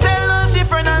 She tell all she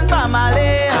friend and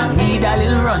family, I need a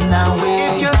little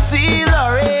runaway. If you see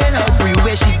Lauren,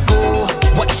 everywhere she go,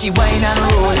 what she whine and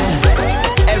rollin'.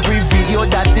 Every video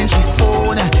that in she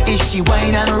phone, is she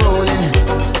whine and rollin'.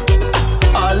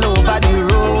 All over the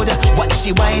road, what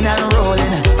she whine and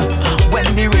rollin'. When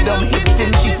the rhythm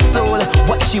hitting she soul,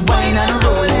 what she whine and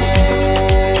rollin'.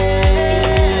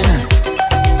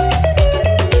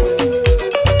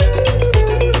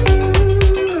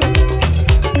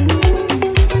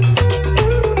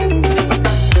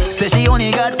 Say she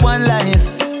only got one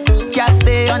life, can't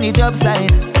stay on the job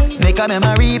site. Make a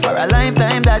memory for a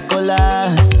lifetime that could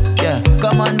last. Yeah,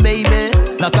 come on baby,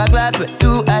 knock a glass with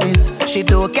two eyes. She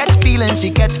don't catch feelings,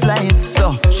 she catch flights.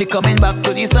 So she coming back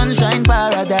to the sunshine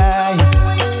paradise.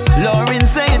 Lauren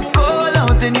saying cold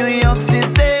out in New York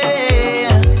City.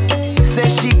 Say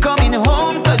she coming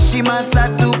home cause she must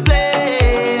start to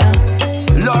play.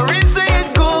 Lauren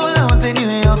saying cold out in New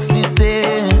York City.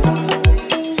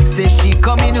 Say she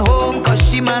coming home cause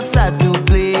she must start to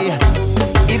play.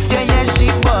 If you hear she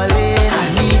ballin', I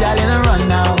need a little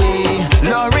runaway.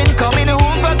 Lauren coming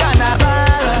home for carnival,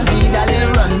 I need a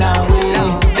little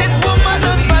runaway. This woman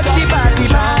don't fuck, she party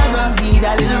bag, I need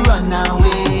a little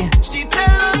runaway. She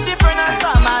tell all she friend and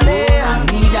family, I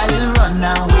need a little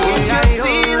runaway. If you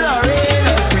see Lauren,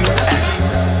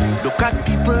 look at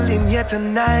people in here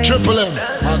tonight. Triple M,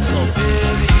 hands up.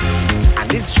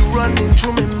 And it's you running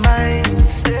through my mind.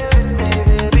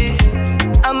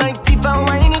 I might even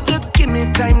whine if you give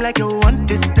me time like you want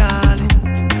this, darling.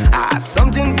 I have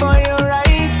something for you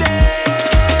right there.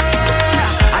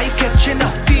 I catching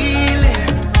a feeling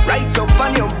right up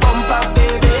on your bumper,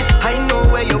 baby. I know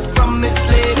where you're from, Miss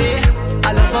Lady.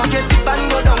 I'll never get deep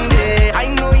and go down there. I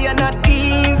know you're not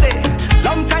easy.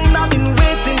 Long time I've been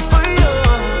waiting for you.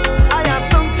 I have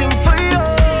something for you.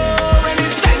 And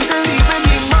it's time to leave in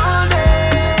the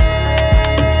morning.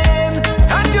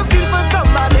 And you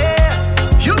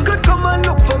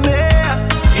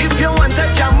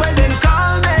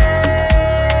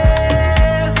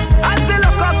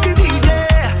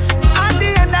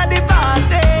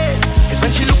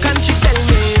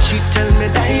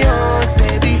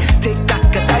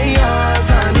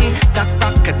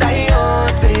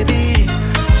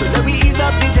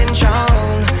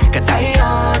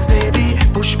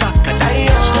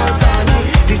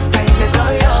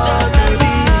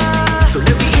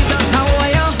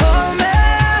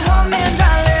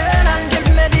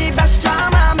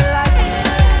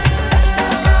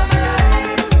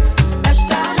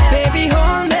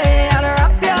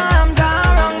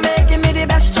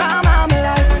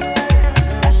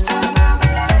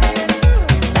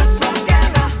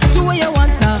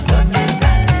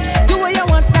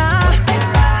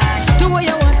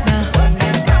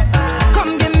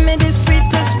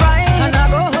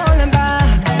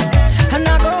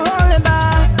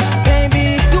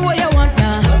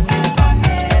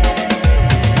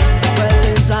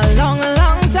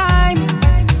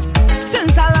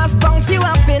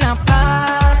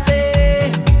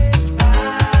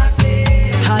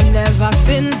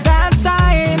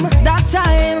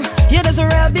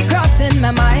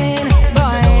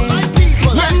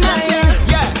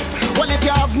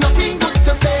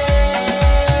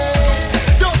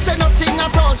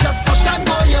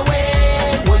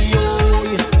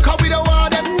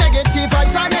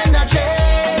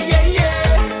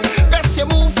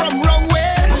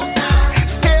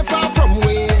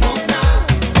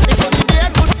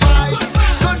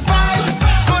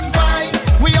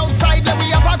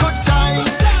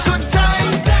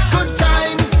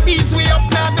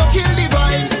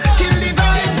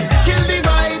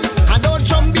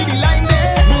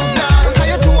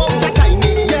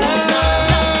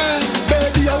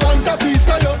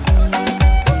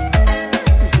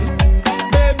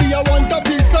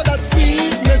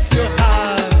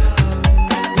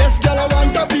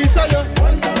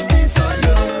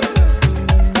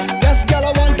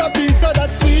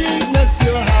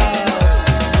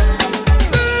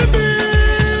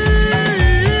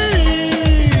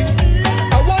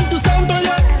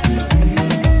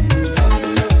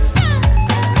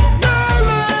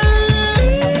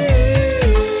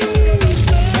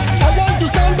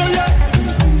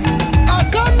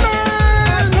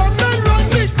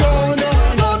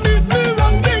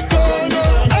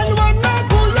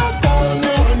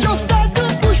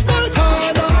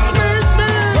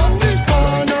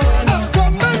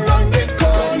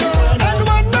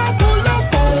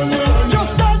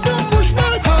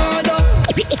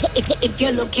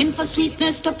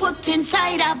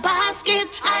inside a basket.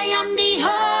 I am the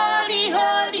whole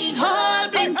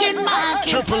blinking market.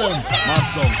 Triple M, mad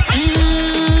song.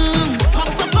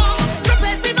 Pump, pump, pump. Drop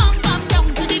every bum bum down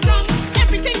to the ground.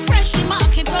 Everything fresh, the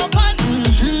market open.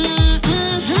 If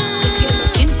you're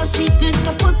looking for sweetness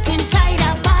to put inside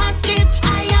a basket,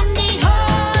 I am the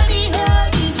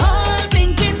whole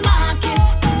blinking market.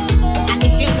 And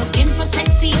if you're looking for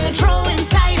sexy to throw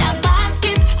inside a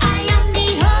basket, I am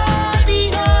the whole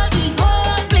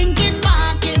blinking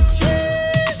market.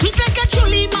 Sweet like a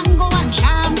truly mango and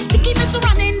jam, stickiness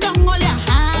running down all your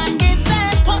hand. They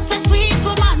say, what a sweet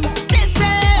woman. They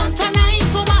say, what a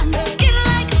nice woman. Skin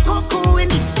like cocoa in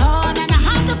the sun, and a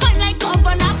heart to find like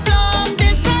governor plum.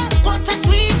 They say, what a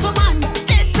sweet woman.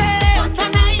 They say, what a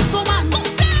nice woman.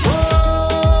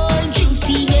 Oh,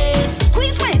 juiciness,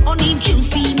 squeeze my honey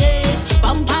juiciness.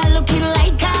 Bumper looking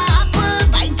like a apple,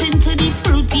 bite into the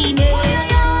fruitiness.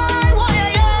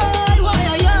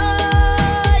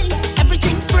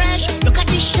 Everything fresh, look at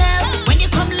the shelf. When you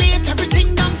come late,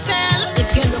 everything done sell.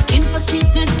 If you're looking for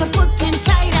sweetness to put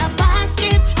inside a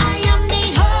basket, I am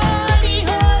the whole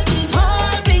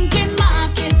blinking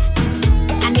market.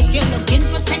 And if you're looking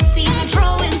for sexy to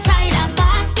throw inside a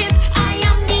basket, I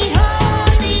am the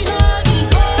whole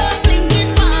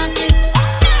blinking market.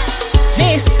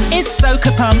 This is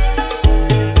Soca Pump.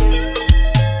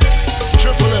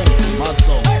 Triple M, mad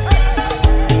song.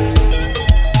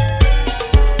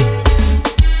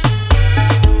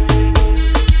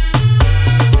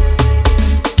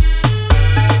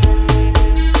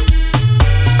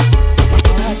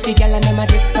 Watch the gal and them a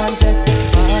drip and sweat.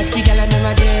 Watch the gal and them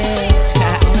a drip.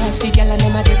 Watch the gal and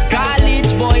them a drip.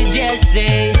 College boy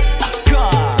Jesse.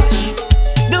 Gosh,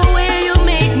 the way you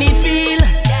make me feel,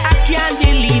 I can't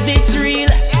believe it's real.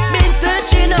 Been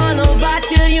searching all over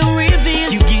till you reveal.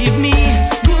 You give me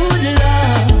good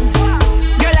love,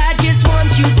 girl. I just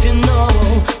want you to know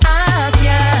I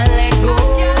can't let go.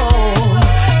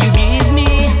 You give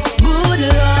me good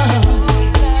love,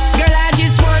 girl. I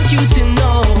just want you to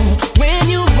know when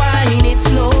you whine it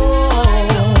slow.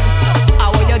 I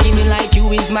want you give me like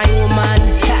you is my woman,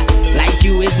 like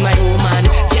you is my woman.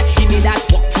 Just give me that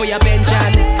walk for your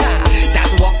pension, that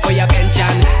walk for your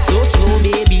pension. So slow,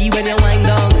 baby, when you wind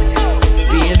down,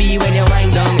 baby, when you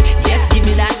wind down. Just give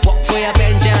me that walk for your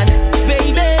pension,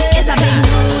 baby. It's a big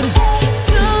mood.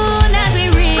 Soon as we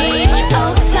reach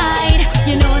outside,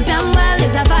 you know damn well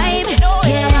it's a vibe.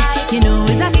 Yeah, you know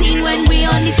it's a scene when we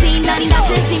on the scene, and that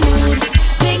is the mood.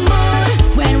 Big mood.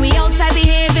 When we outside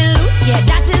behaving loose, yeah,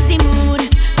 that is the mood.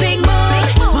 Big mood.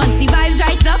 Once the vibes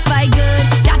right up, I good.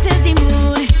 That is the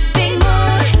mood. Big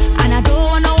mood. And I don't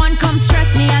want no one come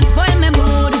stress me and spoil my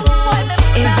mood.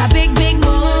 It's a big, big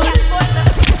mood.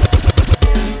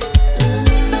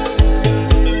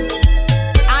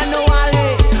 I know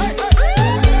Ali.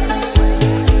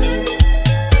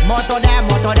 Moto there,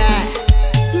 moto there.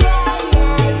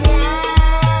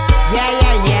 Yeah,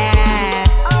 yeah, yeah.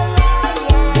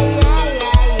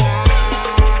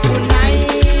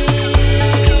 Tonight,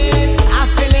 I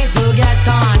feel it to get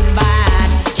on bad.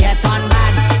 Get on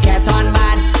bad, get on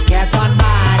bad, get on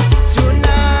bad. Tonight,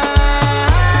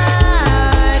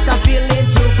 I feel it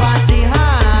to party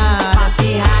hard.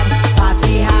 Party hard,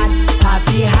 party hard,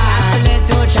 party hard. I feel it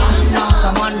to jump down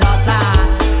someone daughter.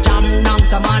 Jump down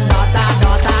someone daughter,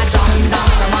 daughter. Jump down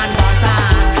someone daughter.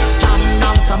 Jump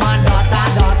down someone daughter,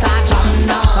 daughter. Jump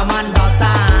down someone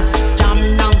daughter. Jump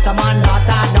down someone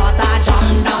daughter, daughter. Jump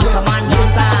down someone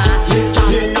daughter.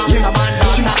 Jump down someone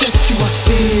She daughter. said she was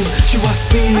steam, she was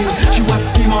steam, she was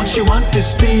steam on, she want the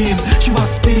steam, she was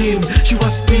steam, she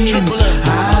was steam.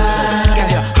 Girl,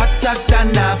 you're hotter than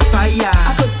a fire. I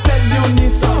could tell you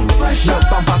need some fresh. Your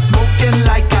bumper smoking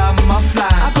like a muffler.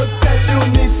 I could tell you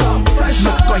need some fresh.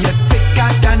 Look how you thicker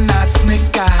than a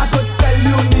snicker. I could tell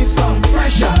you need some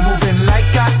fresh. You're moving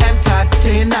like a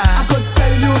entertainer. I could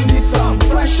tell you need some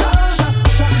fresh.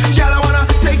 Girl, I wanna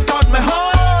take out my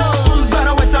hose and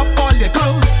I wet up all your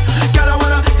clothes. Girl, I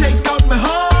wanna take out my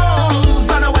hose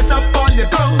and I wet up all your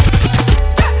clothes.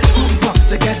 Got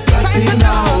to get dirty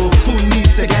now. Who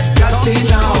need to get dirty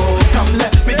now? Come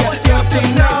let me get your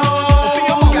thing now.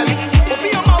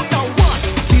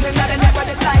 Feeling that they never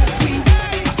did like me.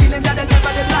 Feeling that they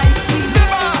never did like me.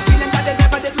 Feeling that they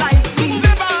never did like me.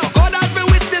 God has been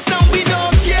with this now, we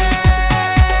don't care.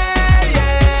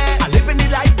 Yeah. I live in the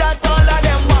life that all of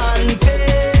them wanted.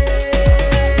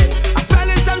 I'm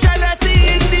smelling some jealousy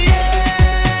in the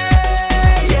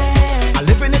air. Yeah. I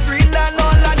live in it real and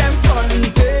all of them fronted.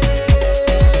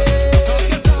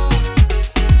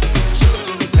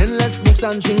 Endless smokes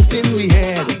and drinks in we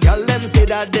head. Y'all them say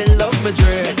that they love my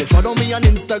dress. They follow me on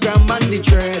Instagram and the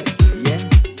thread.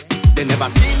 Yes. They never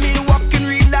see me walk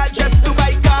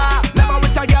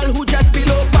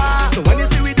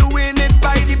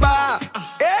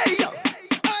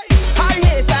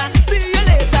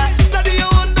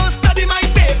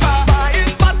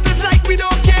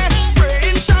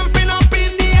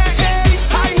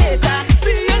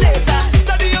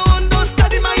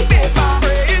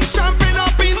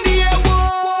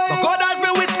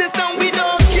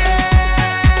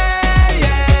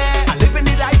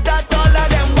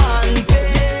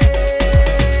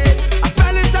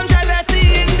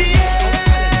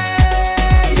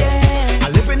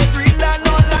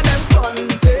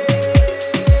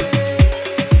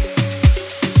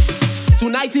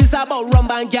about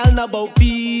rum and gal, not about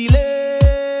feelings.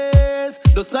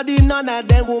 Don't study none of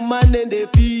them woman and they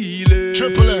feelings.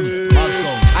 Triple M, mad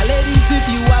song. And ladies, if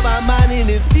you have a man in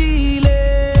his feelings,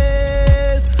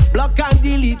 block and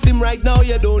delete him right now,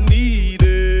 you don't need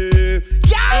it.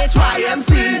 Yeah.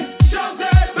 HYMC,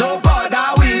 no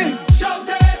bother we.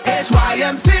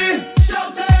 HYMC,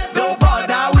 no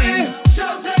bother we.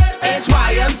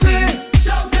 HYMC,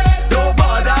 no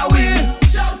bother we.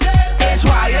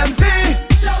 HYMC,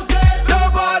 no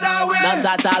bother we. Not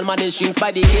at all, man, it shrinks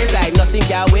by the case. Like nothing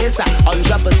can waste.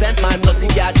 100% man, nothing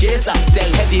can chase.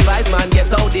 Tell heavy vibes, man,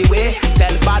 get out the way.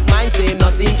 Tell bad mind, say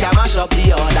nothing can mash up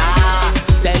the order.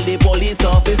 Tell the police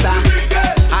officer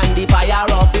and the fire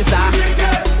officer.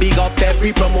 Big up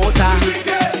every promoter.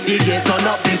 DJ turn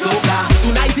up the soca.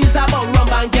 Tonight is about rum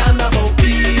and gal, not about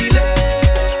feelings.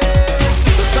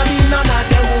 Don't study none of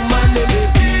them woman, they may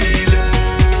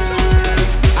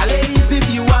feelings. And ladies, if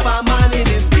you have a man in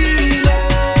his feelings,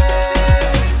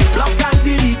 block and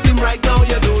delete him right now,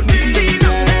 you don't need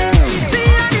it.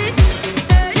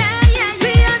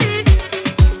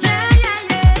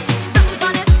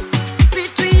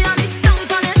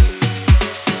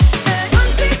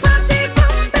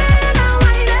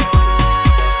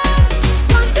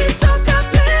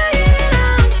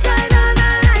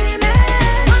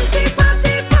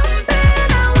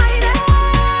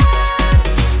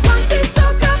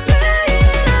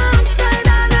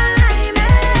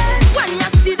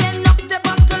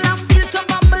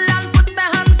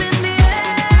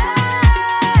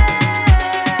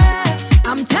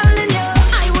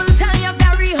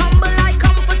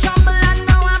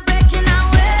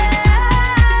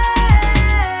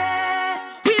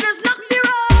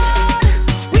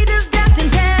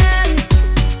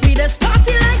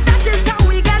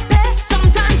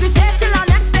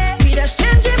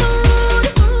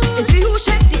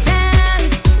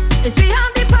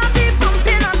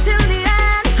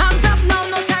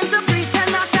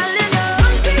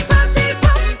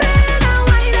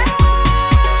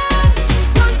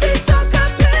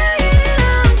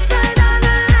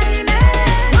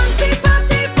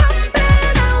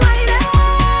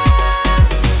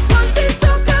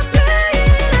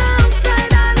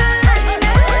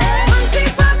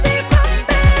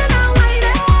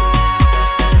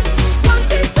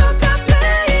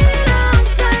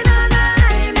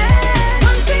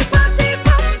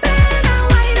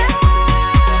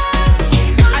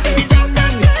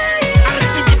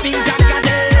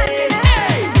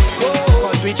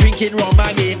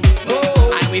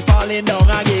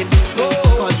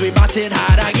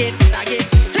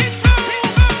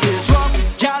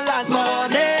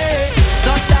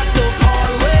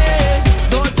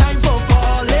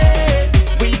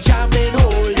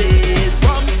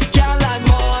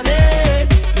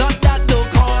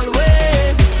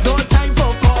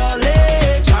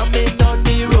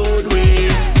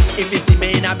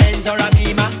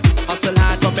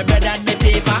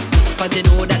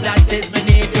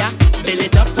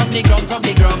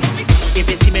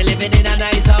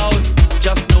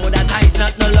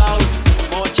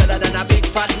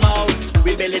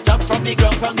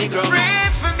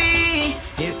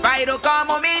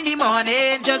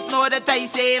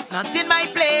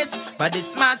 But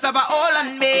this mass of a hole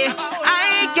on me,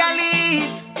 I can leave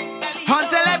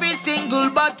until every single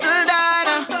bottle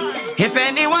done. If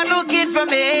anyone looking for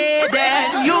me,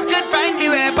 then you can find me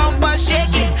where bumper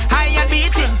shaking, high and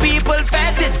beating, people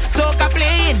fetting, soca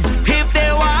playing. If they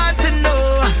want to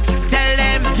know, tell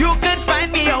them you can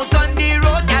find me out on the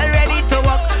road, all ready to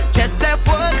walk, just left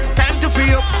work, time to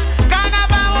free up.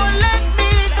 Carnival won't let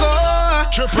me go.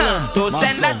 To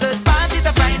send us a party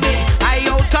to find me, I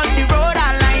out on the road.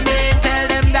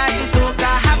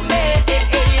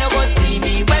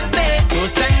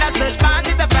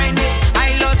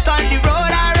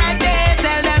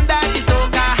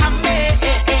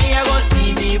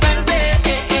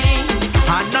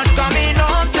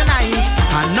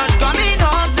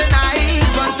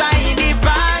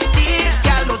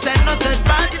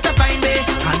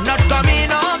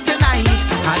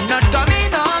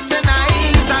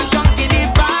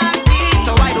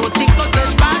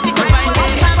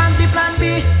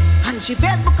 She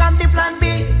Facebook and the plan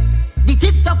B, the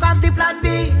TikTok and the plan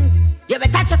B. You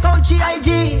better check out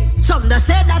GIG. Some that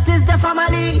say that is the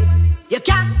family. You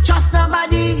can't trust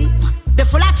nobody. They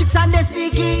full of tricks and they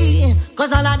sneaky,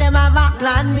 cause all of them have a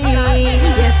plan B.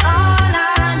 Yes, all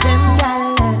of them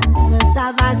girls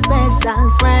have a special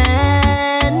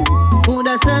friend who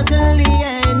the circle the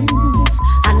ends.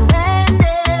 And when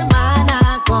they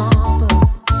wanna come,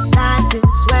 that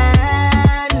is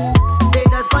when they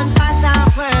just contact a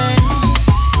friend.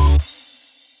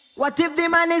 What if the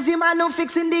man man is the man who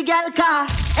fixing the girl car?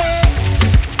 Eh?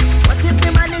 What if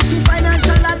the man is she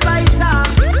financial advisor?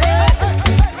 Eh?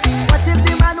 What if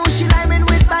the man who she liming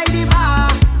with by the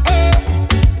bar? Eh?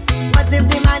 What if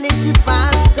the man is she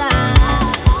pastor?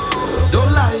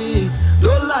 Don't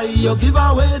lie, you give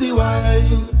away the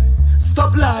wine.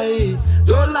 Stop lie,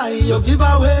 don't lie, you give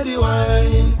away the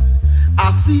wine.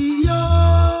 I see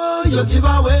you give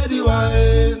away the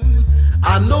wine.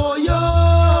 I know you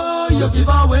give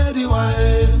away the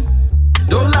wine.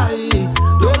 Don't lie,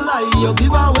 you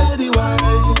give away the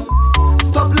wine.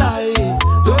 Stop lie,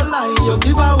 don't lie, you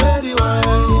give away the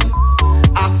wine.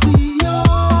 I see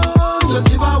you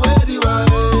give away the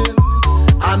wine.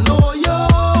 I know you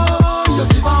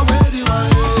give away the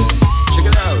wine. Check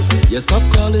it out. You stop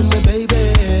calling me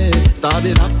baby,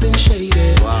 started acting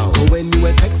shady. Wow. But when you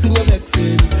were texting, you're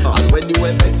vexing, and when you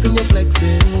were vexing, you're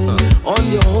flexing.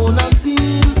 On your own, I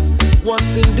seen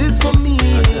what's in this for me.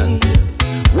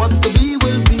 What's to be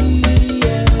will be.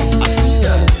 Yeah. I see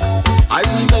ya. I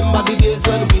remember the days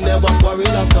when we never worried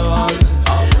at all.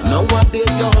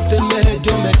 Nowadays you're hot in my head,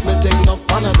 you make me take enough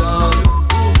Panadol.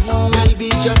 Baby,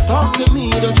 just talk to me,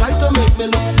 don't try to make me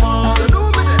look small.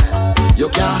 You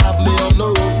can't have me on the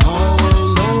road call,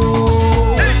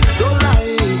 no. Don't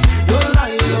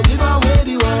lie, you give away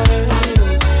the wine.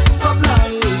 Stop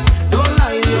lying, don't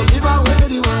lie, you give away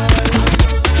the wine.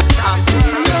 I see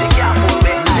you give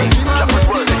away the wine.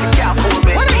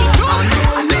 What are you doing?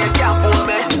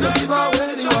 You give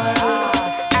away the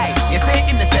wine. Hey, you say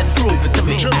innocent, prove it to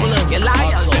me. You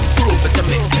lie, then prove it to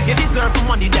me. You deserve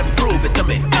money, then prove it to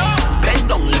me. Bend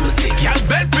down, let me see. Y'all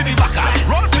bend for the backers,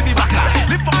 roll for the backers.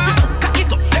 Lift up your foot, cock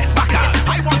it up, take backers.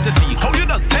 I want to see how you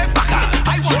does take backers.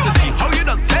 I want to see how you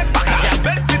does take backers. Y'all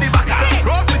bend for the backers,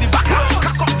 roll for the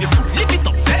backers. Cock up your foot, lift it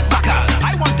up, take backers.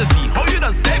 I want to see how you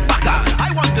does take backers. I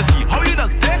want to see how you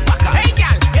does take backers. Hey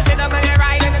girl, you sit down on your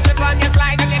ride and you slip on your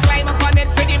slide and you climb up on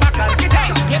it for the backers. Hey,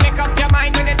 you make up your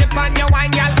mind when you dip on your wine,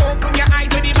 girl. Open your eye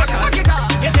for the backers. You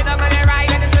sit down on your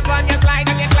ride and you slip on your slide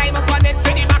and you climb up on it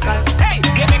for the backers. Hey,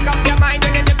 you make up your mind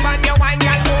when you dip on your wine,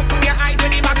 girl. Open your eye for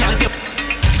the backers.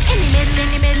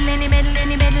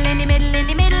 In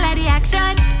the middle of the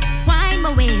action. Wine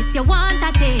my waist, you want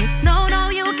a taste? No,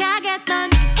 you can't get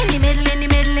none. In the middle of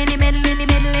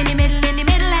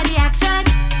the action.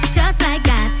 Just like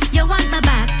that, you want my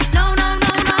back? No,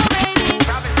 baby.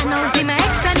 I know see my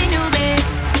ex and the new babe,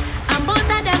 and both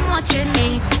of them watching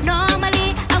me.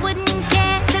 Normally I wouldn't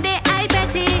care, today I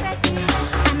bet it.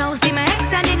 I know see my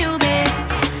ex and the new babe,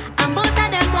 and both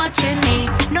of them watching me.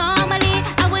 Normally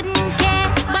I wouldn't care,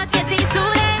 but you see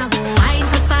today I go wine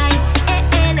for spite.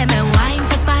 Let me wine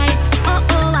for spite. I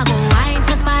go wine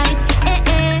for spite.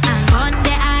 And run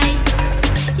the eye.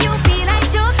 You feel like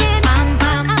joking? Pam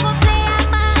pam. I go play a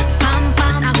mass. Pam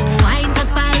pam. I go wine for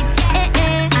spite.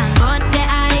 And run the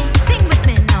eye. Sing with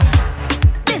me now.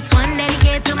 This one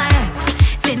dedicated to my ex.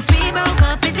 Since we broke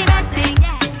up, it's the best thing.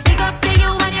 Big up to you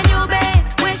and your new babe.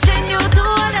 Wishing you two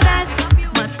all the best.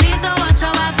 But please don't watch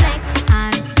how I flex.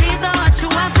 And please don't watch who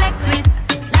I flex with.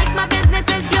 Like my business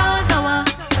is yours, or what?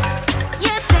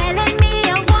 You're telling me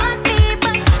you want me,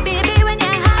 but baby, when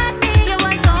you had me, you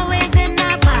was always in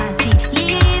a party,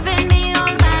 leaving me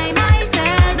all by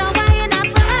myself. Now why in a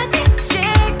party,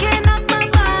 shaking up my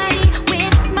body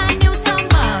with my new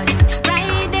somebody,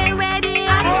 right there where the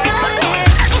action is.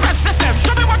 Express yourself,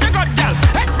 show me what you got, girl.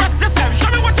 Express yourself,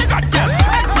 show me what you got, girl.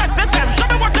 Express yourself, show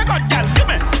me what you got, girl. Give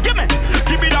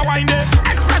me the wine there.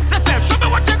 Express yourself, show me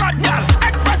what you got, girl.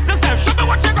 Express yourself, show me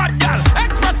what you got, girl.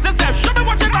 Express yourself, show me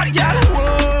what you got, girl.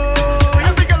 Whoa,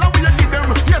 every girl how you give them,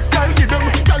 yes, girl, give them.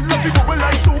 Girl love you bubble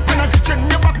like soup in a kitchen.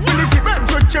 Your back full of bends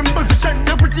with your position.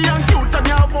 You're pretty and cute and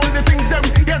you have all the things them.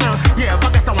 You know, yeah,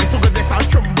 but get a one so good this I'll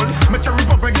tremble. My cherry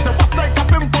pop ready to bust like a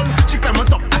pimple. She climb on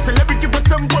top, a celebrity but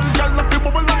simple. Girl love you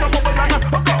bubble and a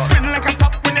okay. Spin like a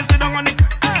top when you sit down on it.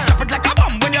 Drop it like a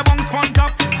bomb when you bounce on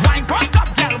top. Wine on top,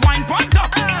 girl, wine on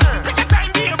top. Take your time,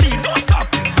 baby, don't stop.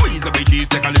 Squeeze up your cheese,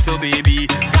 take a little baby.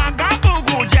 Gaga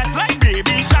boo just like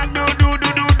baby shark. Do.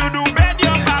 Bend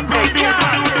your back, baby.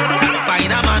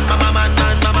 Find a man,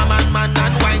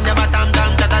 and wind your bottom, tam.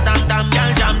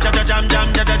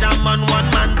 Girl jam, on one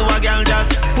man to a girl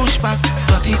just push back,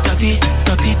 dirty, tick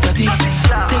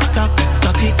tock,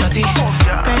 dirty,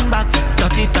 bend back,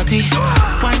 dirty,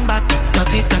 wind back,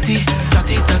 dirty,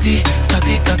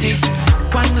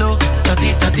 wind low,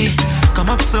 dirty, come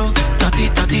up slow, dirty,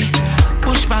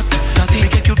 push back, dirty,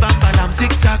 make a cute bam bam,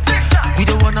 zigzag. We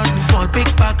don't want nothing small,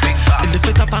 big back. Lift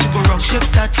it up and go wrong,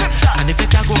 shift that. And if it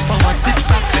can go forward, sit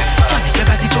back. Can make your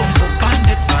body jump up and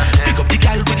dip. Pick up the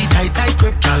gal with the tight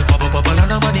grip. Gal bubble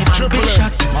and a money man, big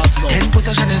shot. 10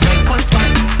 possession is like one spot.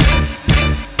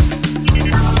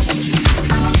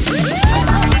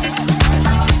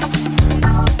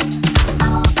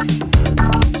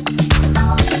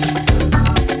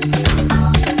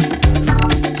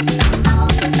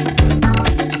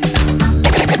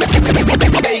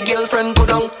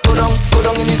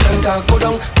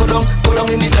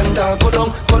 go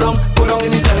down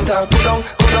in the center. Go down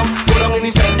in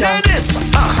the center. Hear this,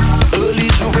 early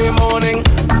Juve morning,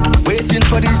 waiting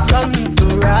for the sun to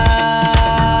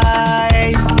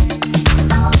rise.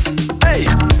 Hey,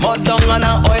 mud down and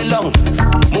a oil long,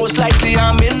 most likely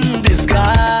I'm in disguise.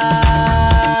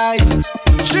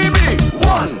 GB,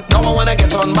 1, now I wanna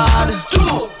get on bad.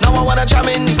 2, now I wanna jam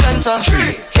in the center.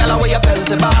 3, girl, where you belt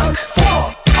it back.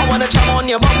 4, I wanna jam on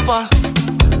your bumper.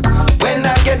 When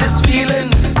I get this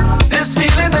feeling is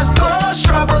cause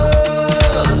trouble.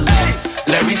 Hey,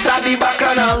 let me start the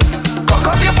bacchanal. Cock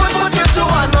up your foot, put your 2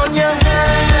 hand on your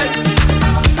head.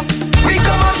 We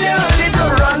come out here early to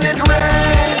run it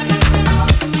red.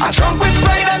 I drunk with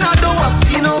pride and I don't want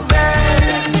see no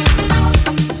bed.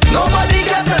 Nobody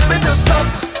can tell me to stop.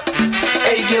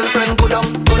 Hey girlfriend, go down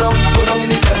in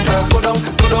the center. Go down in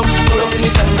the center. Go down in the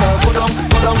center. Go down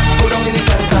in the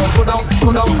center. Go down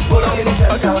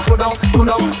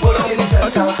in the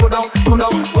center. Go down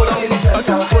in the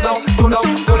center. Go down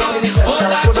in the center.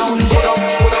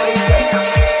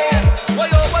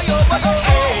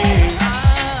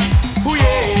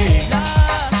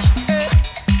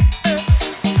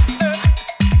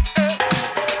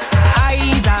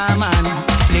 Eyes a man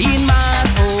playing mass,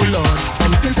 oh Lord,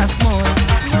 from since I small.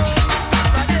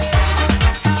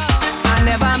 I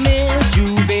never miss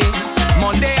Juve,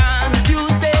 Monday and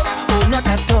Tuesday, oh not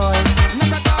at all.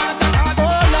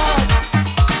 Oh Lord,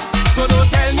 so don't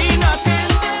tell me nothing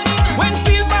when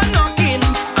steel band knocking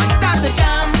and start the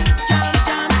jam.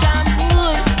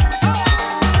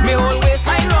 Me whole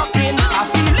waistline rocking, I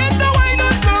feel it the wine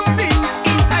on something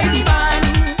inside the band.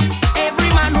 Every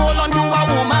man hold on to a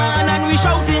woman and we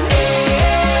shouting.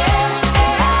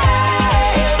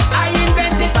 I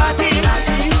invented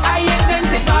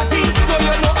party, so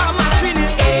you know I'm a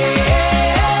trinity.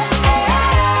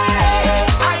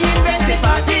 I invented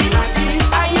party,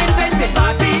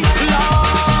 Lord.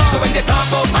 So when they talk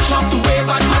about mash up to wave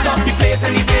and mad up the place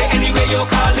any day, anyway you're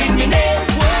calling me name.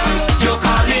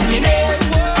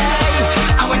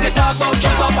 And when they talk about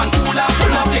jump up and cool up,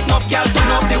 pull up, lick up, girl,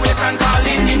 turn up the waist and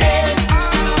calling me name.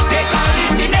 They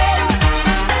calling me name.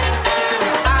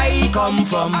 I come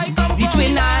from the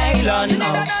Twin Island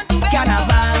of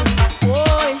Carnival.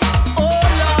 Oh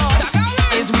Lord,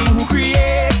 it's we who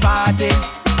create party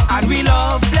and we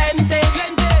love plenty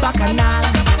bacchanal.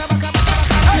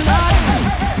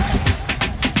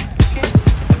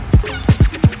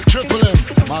 Triple M,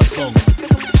 mad song.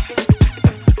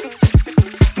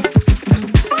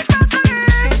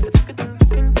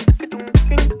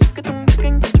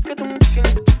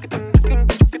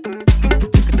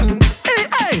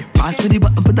 Hey, pass me the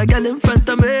button, put a girl in front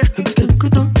of me.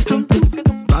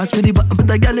 Pass me the button,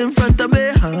 put a girl in front of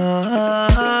me.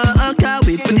 Can't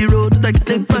wait for the road, put a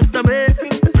girl in front of me.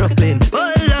 Brooklyn, oh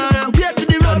Lord, wait for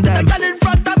the road, put a girl in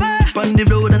front of me. On the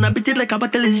road and I beat it like a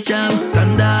bottle is jam.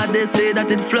 Thunder, they say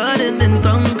that it's flooding in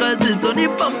town, cause it's only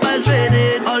bumpers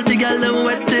raining. All the girls them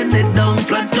wetting it down,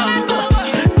 flood come.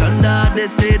 Thunder, they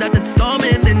say that it's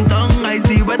storming in town. I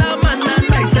see weatherman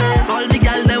and I say all the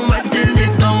girls them wetting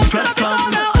it down, flood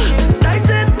come.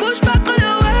 Dyson, push back on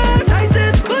your waist.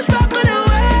 Dyson, push back on your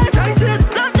waist. Dyson,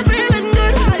 not the feeling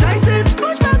good. Dyson,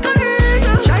 push back on it.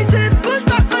 Dyson, push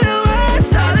back on your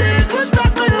waist. Dyson, push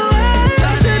back on your waist.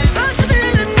 Dyson, not the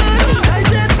feeling good.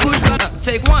 Dyson, push back.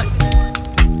 Take 1,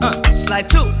 slide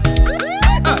 2,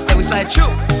 then we slide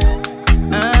through.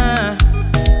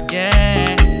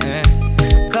 Yeah.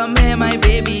 Come here, my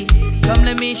baby. Come,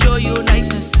 let me show you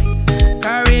niceness.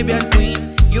 Caribbean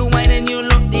queen, you whine and you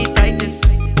look the tightest.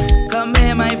 Come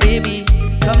here, my baby.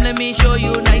 Come, let me show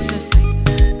you niceness.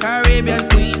 Caribbean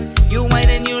queen, you whine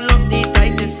and you look the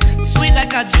tightest. Sweet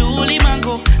like a Julie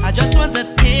mango. I just want to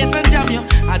taste and jam you.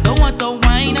 I don't want to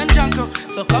wine and junk you.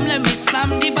 So come, let me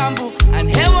slam the bamboo and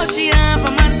hear what she have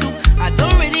a man too. I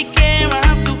don't really care, I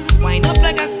have to wind up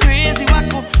like a crazy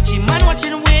wacko. She man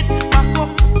watching wait, wacko.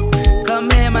 Come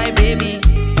here, my baby.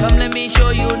 Come, let me show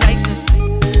you niceness.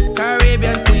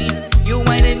 Caribbean queen, you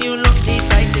whine and you look the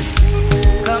tightest.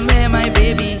 Come here, my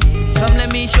baby. Come,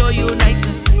 let me show you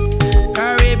niceness.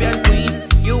 Caribbean queen,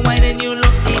 you whine and you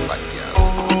look the tightest.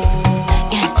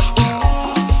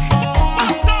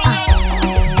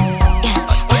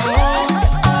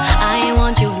 I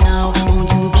want you now,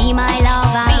 won't you be my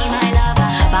lover?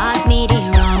 Pass me the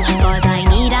rum, cause I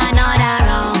need another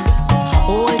round.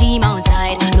 Hold him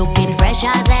outside, looking fresh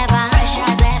as ever.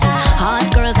 Hot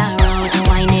girls around,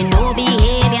 whining no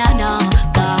behavior now.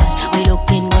 Cause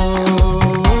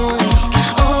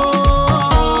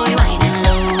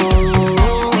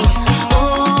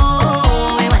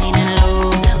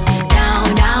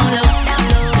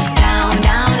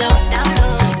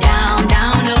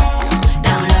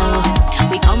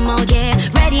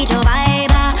need your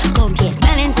vibe. Come here,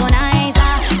 smelling so nice.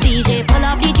 DJ pull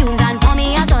up the tunes and pour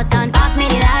me a shot and pass me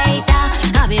the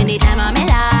lighter. Having the time of my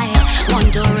life.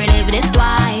 Want to relive this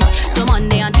twice. So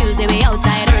Monday and Tuesday we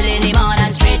outside early in the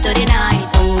morning straight to the night.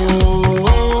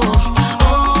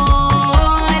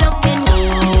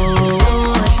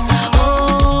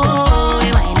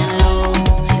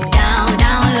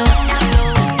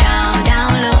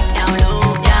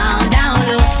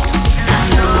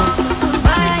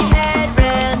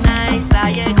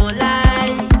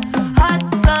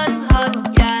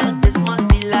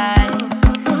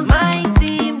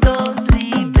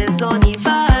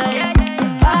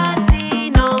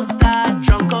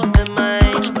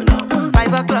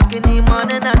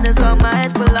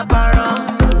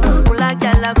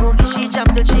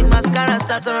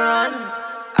 To run.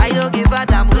 I don't give a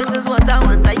damn, this is what I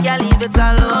want, I can't leave it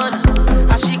alone.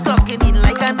 As she clocking in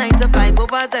like a 9 to 5,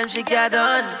 overtime she get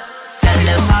done. Tell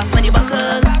them pass me the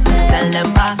bottle, tell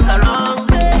them pass the wrong.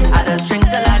 I just drink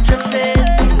till I drifting,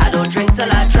 I don't drink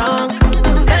till I drunk.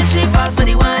 Tell she pass me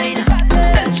the wine,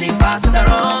 tell she pass it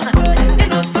wrong. You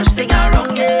know such thing are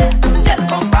wrong, yeah. Tell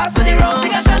come pass me the wrong.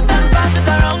 Take a shot and pass it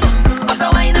wrong. Pass the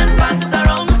wine and pass it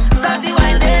wrong. Start the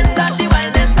wine, start the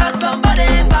wine, start somebody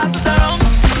pass it wrong.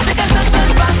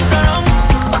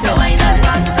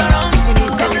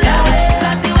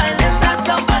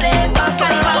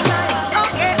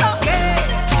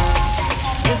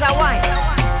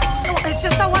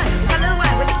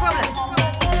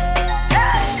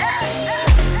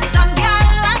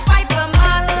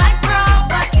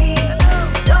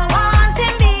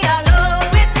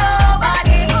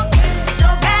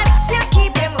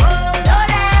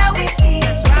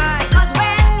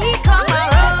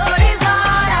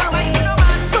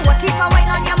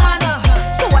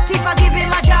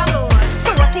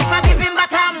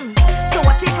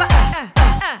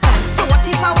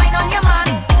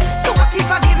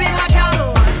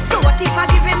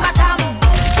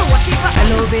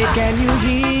 Can you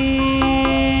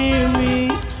hear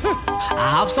me? I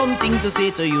have something to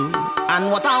say to you,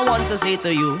 and what I want to say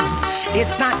to you,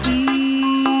 it's not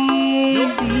easy,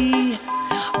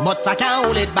 but I can't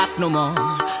hold it back no more.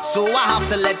 So I have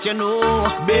to let you know,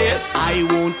 babes, I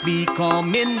won't be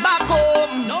coming back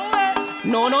home.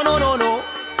 No, no, no, no, no,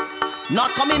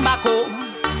 not coming back home.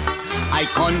 I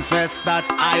confess that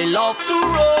I love to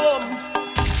roam,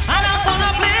 and I found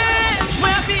a place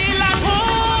where I feel at home.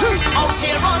 Out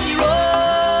here on the road.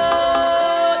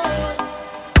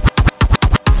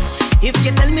 If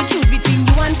you tell me choose between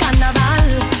you and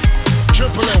Carnival,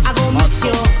 I go miss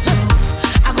you.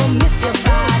 I go miss you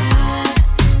bad.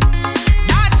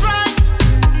 That's right.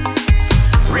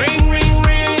 Ring, ring,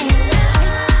 ring.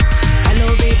 Hello,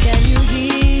 babe, can you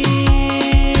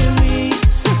hear me?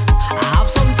 I have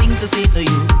something to say to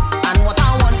you, and what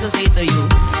I want to say to you,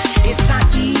 it's not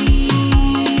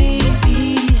easy,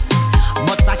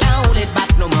 but I can't hold it back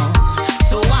no more.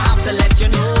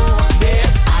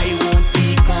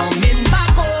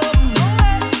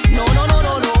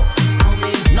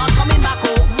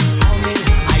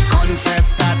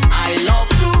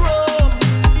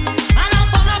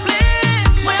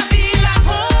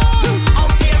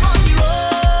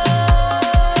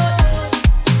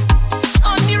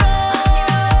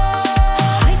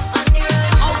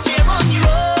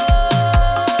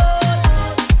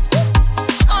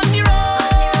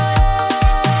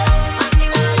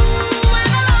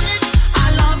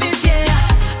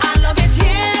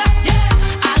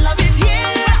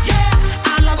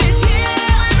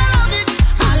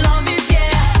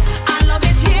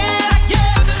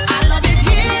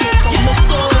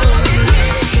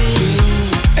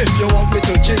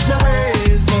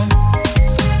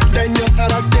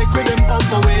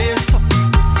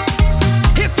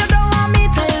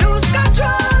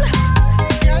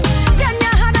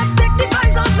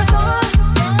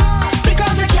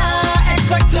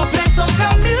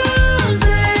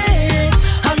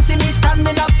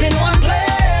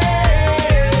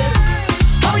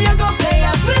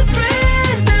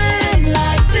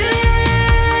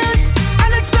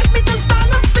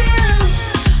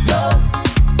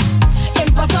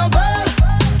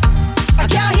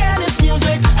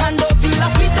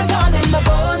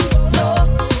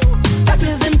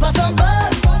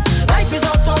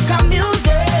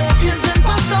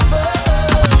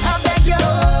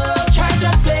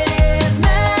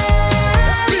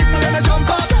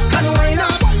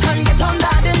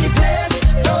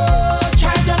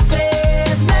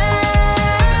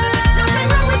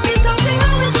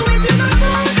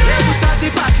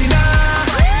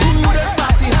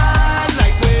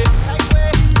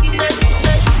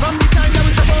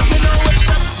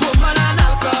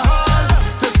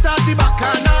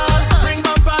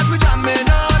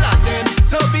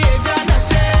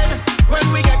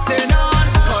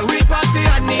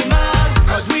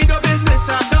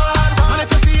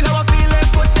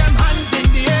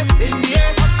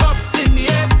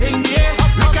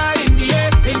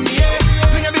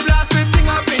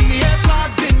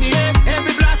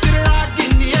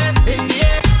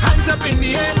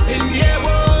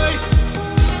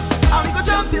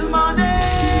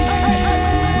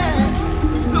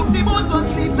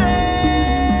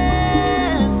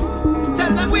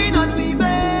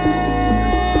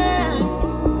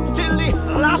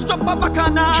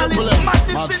 Bacchanal is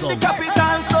madness in the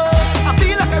capital. So I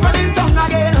feel like I run in town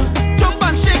again. Jump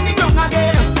and shake the ground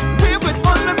again. Wave with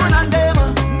all my friends and them.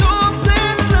 No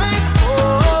place like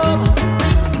home.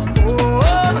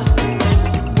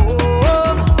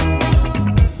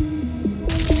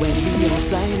 When we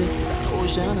outside, it's an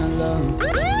ocean of love.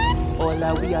 All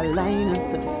that we align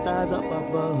to the stars up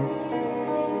above.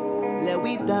 Let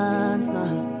we dance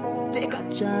now, take a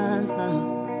chance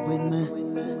now with me.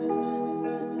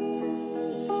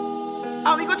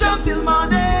 And we go jump till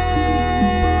morning.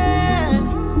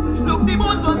 Look, the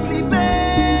moon gone sleeping.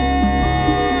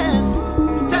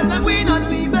 Tell them we not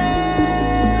leaving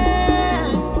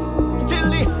till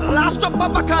the last drop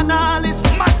of Bacchanal is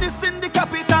madness in the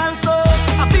capital. So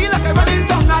I feel like I run in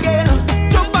town again.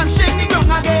 Jump and shake the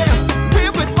ground again.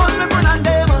 Wave with all my friends and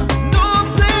them. No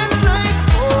place like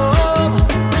home.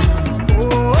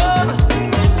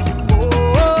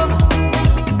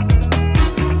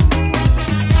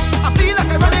 I feel like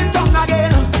I run in town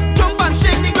again. Jump and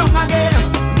shake the ground again.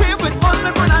 Wave with all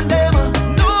my friends and them.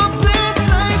 No place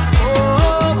like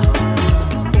home.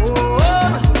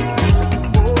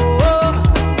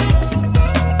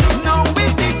 Now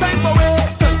is the time for we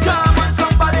to jam on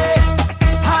somebody.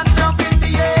 Hand up in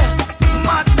the air.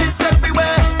 Madness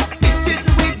everywhere. Itching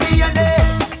with DNA.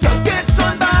 To get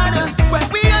on bad when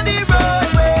we on the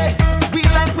roadway. We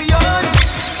like we on.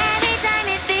 Every time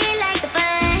it feel like the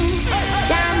first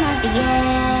jam of the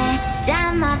year,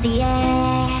 jam of the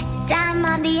year, jam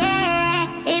of the year.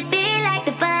 It feel like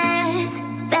the first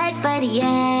fed for the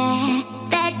year,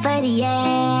 fed for the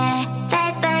year,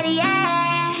 fed for the year.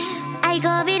 I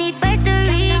go be the first to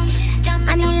reach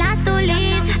and the last to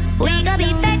leave. We go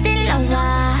be fed in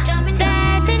lover,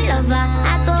 fed in lover.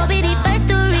 I go be the first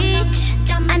to reach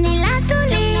and the last to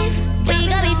leave. We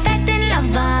go be fed in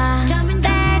lover,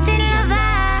 fed in lover.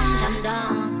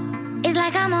 It's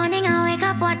like a morning I wake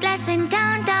up worthless in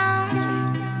downtown.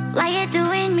 Why you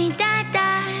doing me that?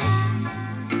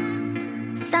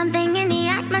 Something in the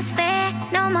atmosphere.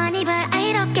 No money but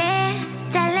I don't care.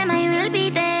 Tell them I will be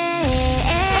there.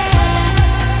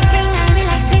 Thing I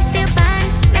relax, we still burn.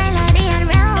 Melody and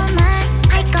Roman.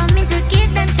 I come in to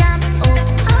give them jump. Oh,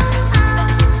 oh, oh.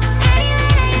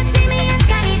 Anywhere that you see me is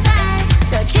carnival.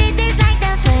 So treat this like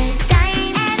the first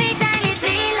time. Every time it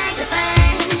feel like the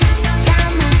first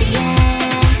jam of the year,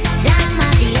 jam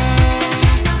of the year,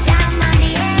 jam of the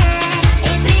year.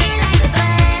 It feel like the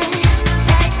first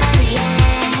fed for the year,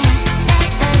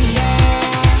 fed for the year,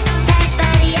 fed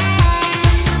for the year.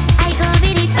 I go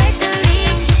be the first to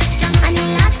reach and the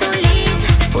last to leave.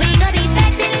 We go be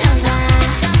fed in lover,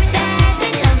 fed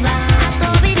in lover. I go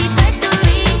be the first to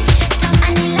reach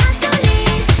and the last to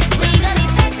leave. We go be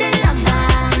fed in lover,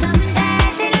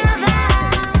 fed in lover.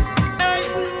 Hey,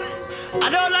 I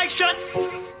don't like stress,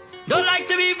 don't like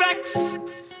to be vexed.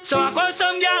 So I call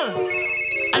some gal,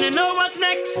 and you know what's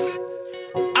next.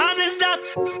 And is that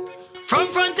from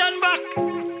front and back,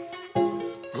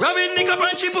 rubbing the cup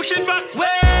and she pushing back.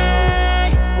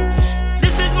 Way,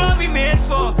 this is what we made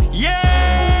for.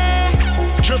 Yeah,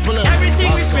 Triple M,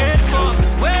 everything we awesome. made for.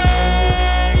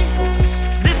 Way,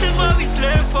 this is what we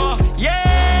slave for.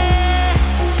 Yeah,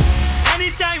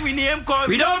 anytime we name call,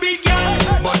 we don't beat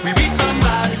gal, but we beat from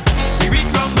bad. We beat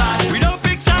from bad. We don't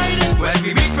pick side when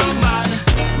we beat from bad.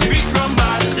 We beat from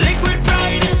bad. Liquid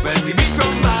pride when we beat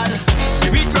from bad. We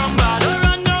beat from bad. Don't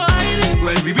run no hide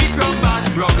when we beat from bad.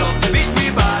 Rob love to beat we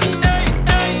bad. Hey,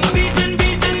 hey, I'm beating,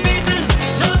 beating, beating.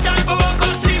 No time for work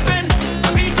or sleeping.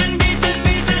 I'm beating, beating,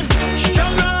 beating.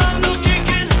 Strong arm, no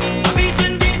kicking. I'm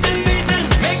beating, beating, beating.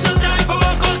 Make no time for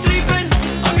work or sleeping.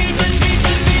 I'm beating,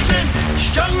 beating, beating.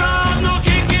 Strong arm, no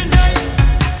kicking. Hey.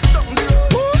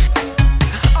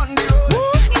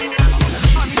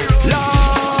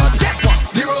 Lord, guess what?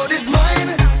 The road is mine.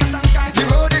 The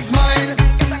road is mine.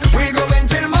 We go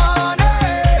until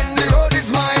morning. The road is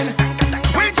mine.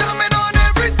 We jump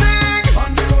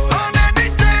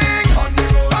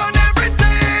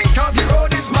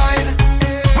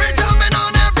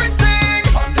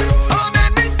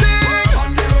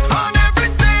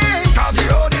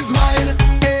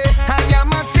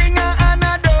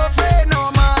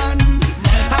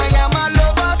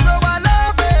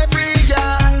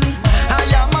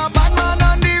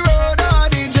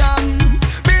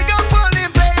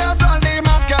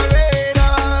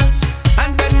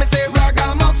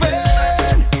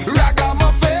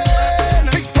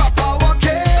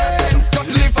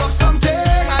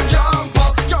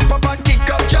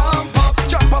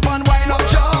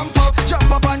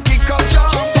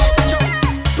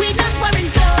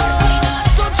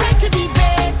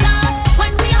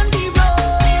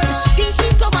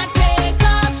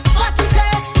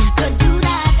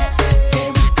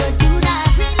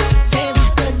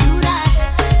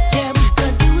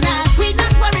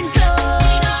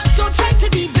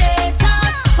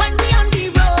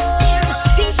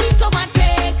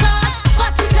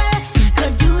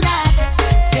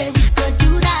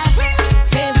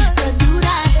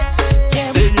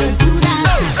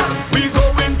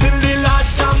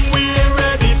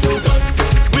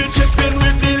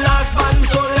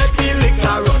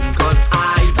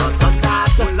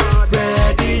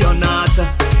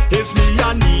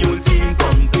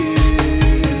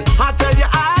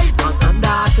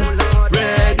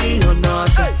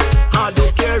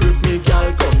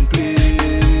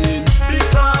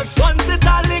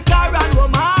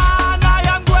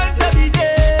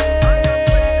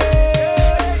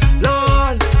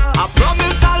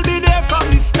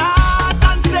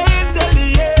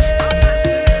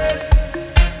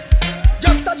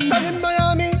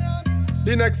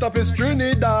The next stop is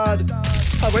Trinidad.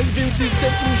 I went Vinci,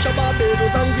 St. Lucia,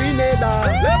 Barbados and Grenada.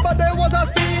 Labor Day was a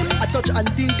scene. I touch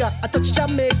Antigua, I touch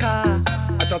Jamaica,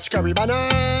 I touch Caribbean,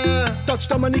 touch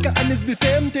Dominica, and it's the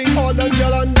same thing. All them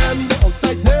y'all and them, they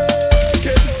outside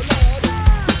naked.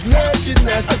 It's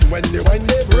nakedness, and when they wine,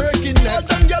 they breaking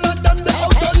necks. All them y'all and them, they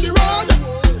out on the road.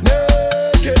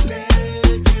 Naked,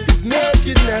 it's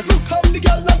nakedness. Look how the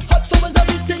girl them hot, so is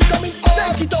everything coming off.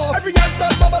 Take it off. Every girl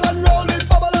start bubble and roll it,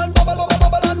 bubble and bubble, bubble,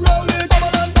 bubble and roll it,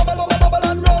 bubble and bubble, bubble, bubble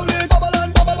and roll it, bubble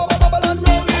and bubble, bubble, bubble and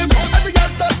roll it. Every girl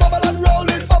start bubble and roll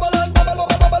it, bubble and bubble,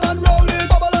 bubble, bubble and roll it,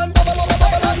 bubble and bubble, bubble,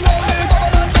 bubble and roll it,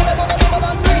 bubble and bubble, bubble, bubble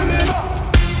and roll it.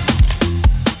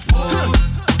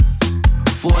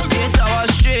 48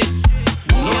 hours straight,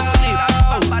 no sleep,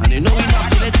 and you know we not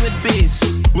kill it with pace.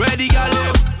 Where the girl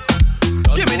live?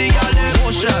 Give me the girl live.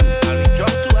 Motion, and we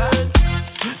drop to her.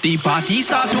 The party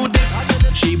start to dip.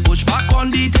 She push back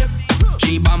on the tip.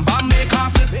 She bam bam make her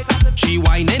flip. She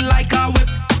whining like a whip.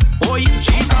 Oh yeah,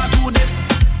 she start to dip.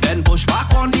 Then push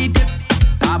back on the tip.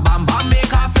 That bam bam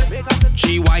make her flip.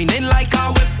 She whining like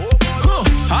a whip.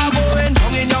 I'm going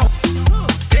tongue in yo.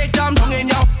 Take time tongue in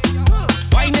yo.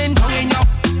 Whining tongue in yo.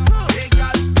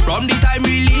 From the time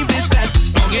we leave this flat,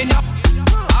 tongue in yo.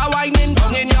 I whining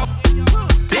tongue in yo.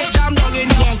 Take time tongue in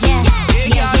yo.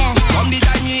 Yeah. From the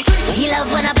time we. He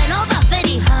love when I bend over for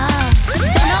the ha.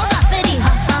 Bend over for the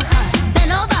ha.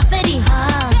 Bend over for the ha.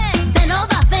 Bend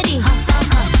over for the ha.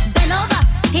 Bend over.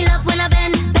 He love when I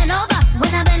bend over.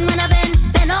 When I bend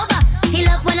over. He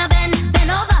love when I bend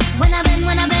over. When I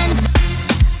bend.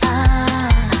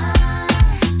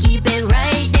 Keep it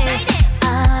right there.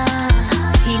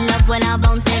 He love when I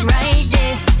bounce it right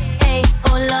there. Hey,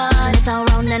 oh Lord, it's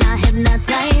around and I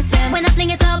hypnotize him. When I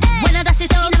fling it up, when I dash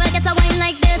it up, he never gets a wine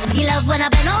like this. He love when I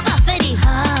bend over for the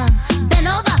ha. Bend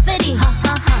over for the ha.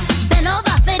 Bend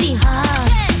over for the ha.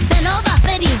 Bend over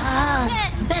for the ha.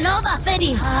 Bend over for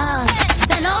the ha.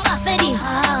 Bend over for the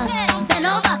ha. Bend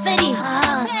over for the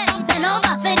ha. Bend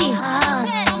over for the ha.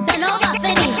 Bend over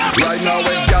for the ha. Right now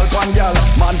it's gal pan gal,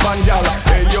 man pan gal.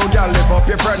 Hey you gal, lift up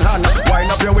your friend hand.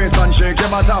 Wind up your waist and shake your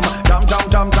bottom. Tam tam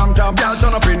tam tam tam. Gal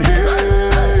turn up in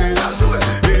here. Gal do it.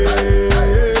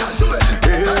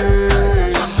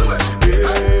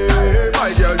 My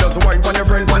girl just wine pon your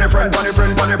friend, pon your friend, pon your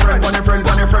friend, pon your friend, pon your friend,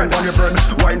 pon your friend, pon your friend.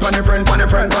 Wine pon your friend, pon your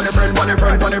friend, pon your friend, pon your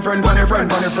friend, pon your friend, pon your friend,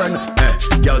 pon your friend.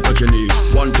 Girl touch your knee,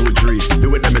 1, 2, 3.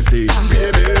 Do it, let me see.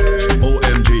 Baby,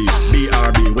 OMG,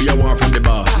 BRB, where you want from the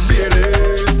bar?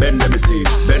 Bend, let me see,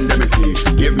 bend, let me see.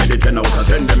 Give me the 10 out of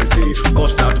 10, let me see. Go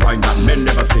start wine that men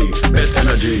never see. Best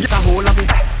energy. Get a hold of me.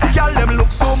 The girl them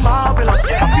look so marvelous.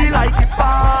 I feel like if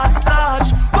I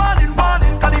touch. Warning,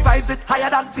 cause the vibes it higher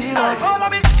than feelers. Hold of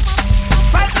me.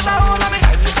 Vibes get a hold of me.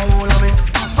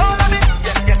 Hold of me.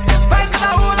 Vibes get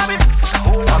a hold of me.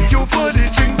 Thank you for the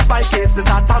drinks, my cases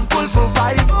are thankful for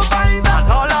vibes. And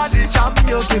all of the jam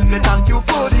you give me, thank you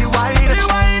for the wine.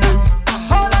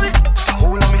 Hold of me.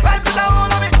 Vibes get a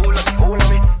hold of me. Hold of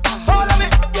me.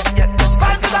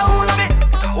 Vibes get a hold of me.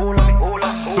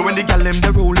 So when the gal them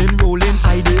they rolling,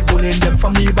 I they rolling them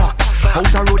from the back.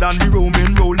 Out a road and we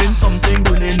rolling something,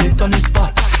 rolling it on the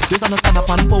spot. Just on a stand up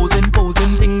and posing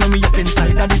thing when we up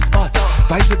inside of the spot.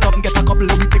 Vibes it up and get a couple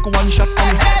of we take one shot.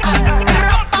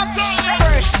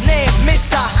 First name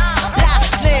Mr.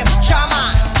 Last name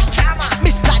Chama.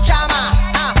 Mr. Chama.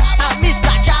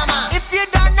 Mr. Chama. If you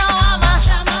don't know I'm a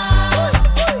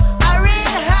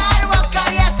real hard worker,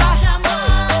 yes sir.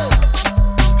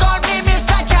 Call me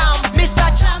Mr. Cham, Mr.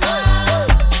 Chama.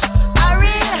 A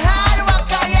real hard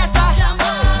worker, yes sir.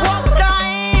 Work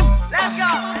time. Let's go.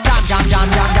 Jam.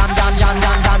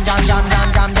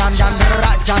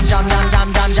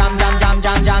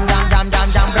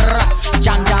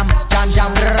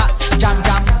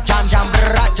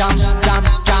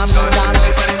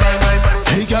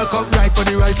 Hey girl, come right on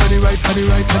the right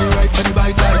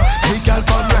bike ride. Hey girl,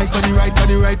 come right on the right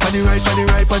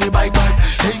bike ride.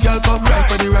 Hey girl, come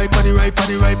right on the right bike ride. Girl, come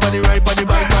right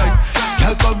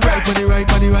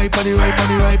on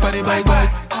the right bike ride.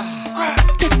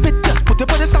 Take pictures, put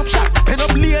up on the snapshot. Pen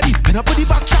up ladies, pen up on the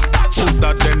back shot. Post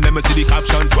that then, let me see the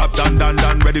caption. Swap done,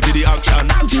 ready for the action.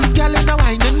 This girl in a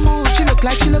whining mood. She look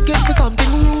like she looking for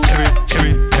something rude.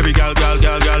 Every girl, bed.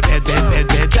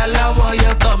 Girl, I want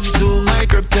you come to my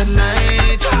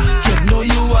kryptonite. You know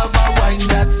you have a wine,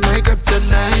 that's my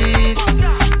kryptonite.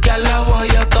 Girl, I want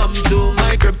you come to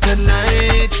my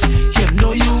kryptonite. You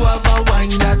know you have a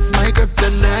wine, that's my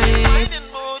kryptonite.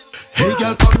 Hey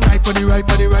girl, come right on the right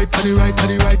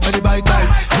bike ride.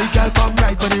 Hey girl, come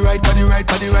right on the right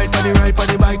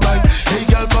bike ride. Hey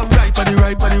girl, come right on the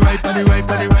right bike ride.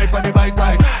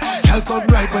 Girl, come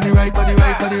right on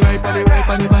the right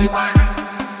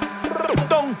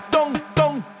Dong, dong,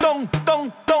 dong, dong,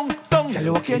 dong, dong, dong. Girl,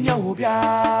 you walk in your hoop,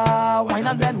 yeah. Wine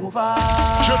and bend over.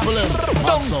 Triple M,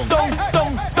 mad song. Dong,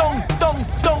 dong, dong, dong,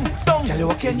 dong, dong. Girl, you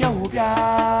walk in your hoop,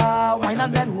 yeah. Wine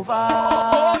and bend over.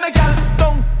 Oh, my girl.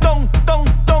 Dong, dong, dong,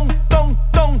 dong,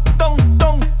 dong, dong, dong,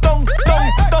 dong, dong, dong,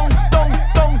 dong, dong,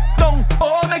 dong, dong.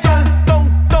 Oh, my girl. Dong,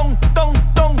 dong, dong,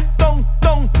 dong, dong,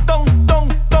 dong, dong, dong,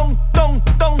 dong, dong,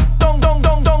 dong, dong, dong,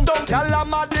 dong, dong, dong. Girl,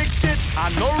 I'm addicted,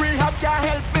 and no rehab can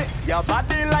help me. Your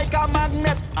body like a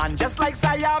magnet, and just like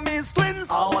Siamese twins,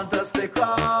 I want to stick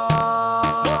on.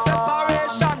 No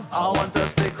separation, I want to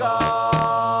stick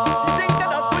on. You think say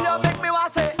that's cool, you make me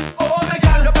want say, oh my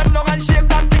girl, you bend down and shake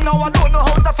that thing, now I don't know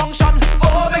how to function.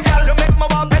 Oh my girl, you make my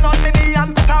want pen on me knee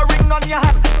and put a ring on your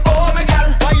hand. Oh my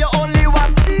girl, why you only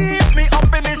want tease me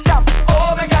up in this jam?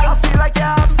 Oh my girl, I feel like you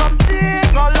have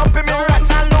something all up in me right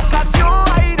now. Look at you,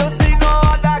 I don't see no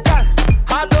other girl.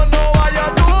 I don't know why you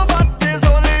do, but there's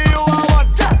only you I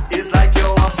want. It's like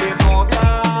you're walking home,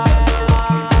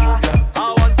 yeah.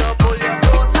 I want to pull you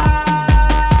closer.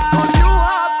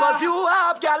 Cause you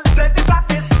have, girl, plenty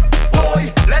slackness.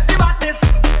 Boy, let the madness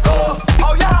go.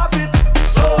 How you have it?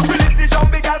 So, release the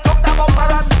jumpy girl, come down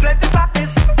bumper and plenty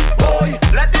slackness. Boy,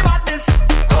 let the madness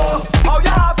go. How you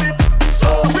have it?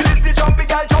 So, release the jumpy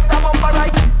girl, jump down bumper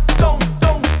right. Dong,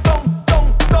 dong, dong,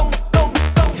 dong, dong, dong,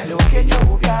 dong. Girl, you walk in your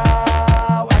hoop,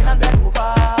 yeah. Wine and bend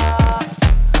over.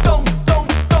 Dong, dong,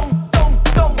 dong, dong,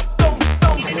 dong, dong,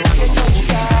 dong. Girl, you walk in your hoop,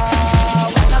 yeah.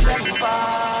 Wine and bend over.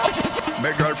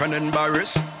 My girlfriend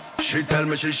embarrassed, she tell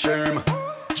me she shame.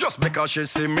 Just because she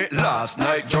see me last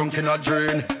night drunk in a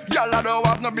drain. Girl, I don't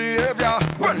have no behavior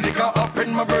when liquor up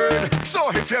in my brain. So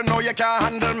if you know you can't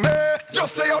handle me,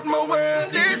 just stay out my way.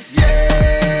 This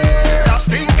year, I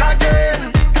stink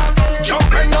again.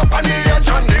 Jumping up on the edge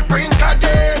on the brink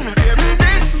again.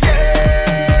 This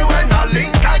year, when I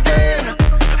link again,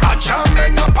 I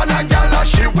jamming up on a girl and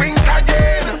she wink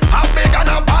again. I'm big and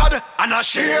a bad and a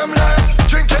shameless.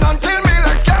 Drinking until me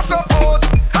legs get so old.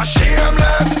 A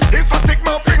shameless. If I stick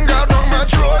my finger down my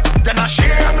throat, then a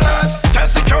shameless. Tell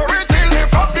security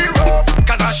lift up the rope,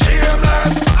 cause a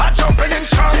shameless. I jumping in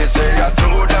strong. They say you're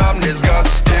too damn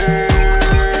disgusting.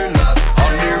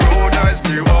 On the road I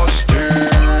still was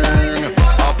sting.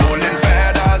 I'm pulling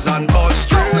feathers and bust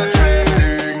string.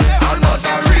 And as I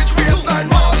reach waistline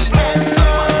must fling.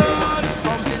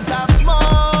 From since I'm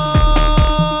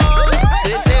small,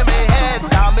 they say me head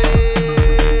damage.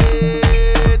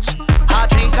 I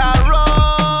drink a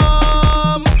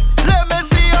rum. Let me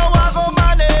see how I go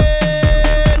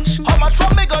manage. How much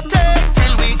rum me go take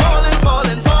till we falling,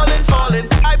 falling, falling, falling.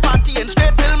 I party and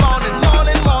straight till morning,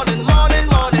 morning, morning, morning,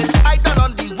 morning. I done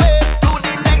on the way to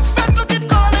the next fete. Look it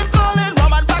calling, calling.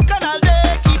 Rum and back and all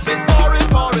day. Keep it pouring,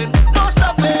 pouring. No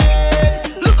stopping.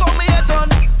 Look how me head done.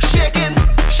 Shaking,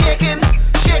 shaking,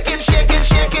 shaking, shaking,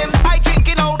 shaking. I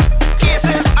drinking out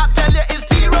cases. I tell you it's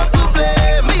the rum to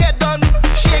blame. Me head done.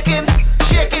 Shaking,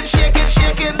 shaking, shaking,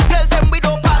 shaking. Tell them we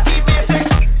don't party basic.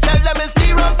 Tell them it's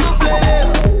the rum to blame.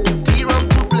 The rum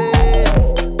to blame.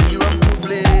 The rum to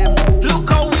blame. Look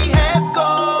how we head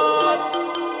gone.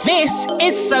 This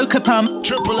is Soca Pump.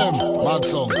 Triple M, mad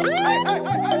song.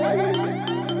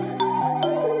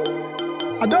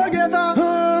 I don't give a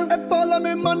if all of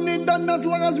me money done as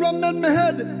long as rum in my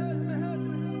head.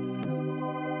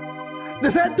 They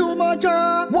said too much,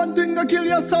 one thing to kill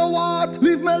you, so what?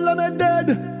 Leave me limit dead.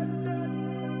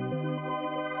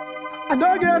 I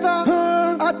don't give a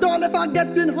at all if I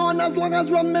get in horn as long as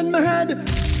rum in my head.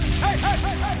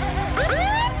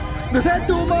 They said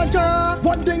too much,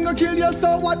 one thing to kill you,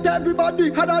 so what?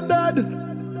 Everybody had a dead.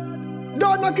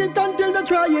 Don't knock it until they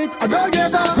try it. I don't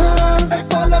give a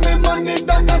if all of me money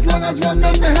done as long as rum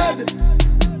in my head.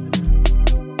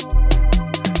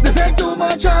 They say too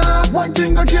much, one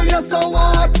thing to kill you, so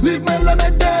what? Leave me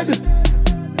limit dead.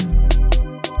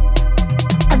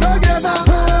 I don't give a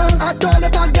at all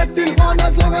if I get in on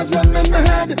as long as rum in my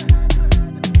head.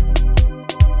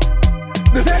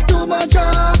 They say too much,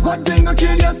 one thing to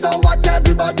kill you, so what?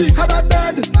 Everybody had a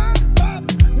dead.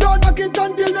 Don't knock it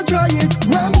until they try it.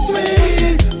 Rum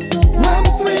sweet, rum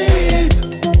sweet.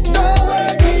 Don't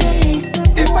wake me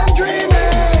if I'm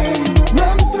dreaming.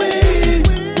 Rum sweet,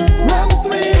 rum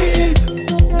sweet.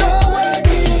 Don't wake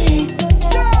me.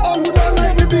 All who don't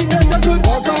like me being dead, they could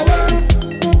walk away.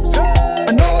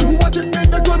 And all who watching me,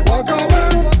 they could walk away.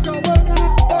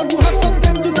 All who have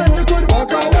something to say, they could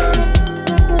walk away.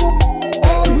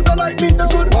 All who don't like me, they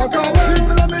could walk away.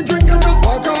 People let me drink and just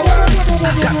walk away.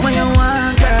 I got what you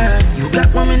want, girl. You got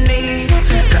what me need.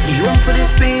 Got the room for the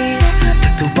speed.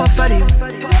 Take two puff of it.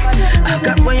 I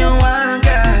got what you want,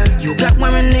 girl. You got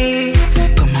what me need.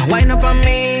 Come on, wind up on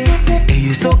me.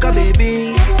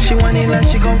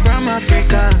 come from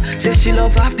Africa. Say she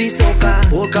love half the soca.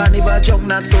 Whole carnival jump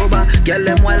not sober. Girl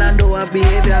them wild and don't have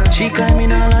behavior. She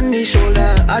climbing all on me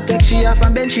shoulder. I take she off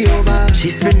and bend she over. She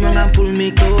spin round and pull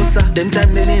me closer. Them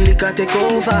time they didn't liquor take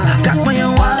over. Got what you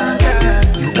want, girl.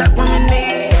 You got what me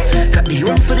need. Got the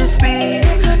room for the speed.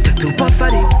 Take two puff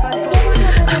of it.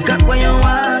 I got what you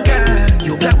want, girl.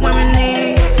 You got what me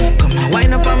need. Come on,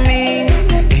 wind up on me.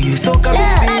 And you soca,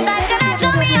 baby. Gonna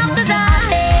show me off the top.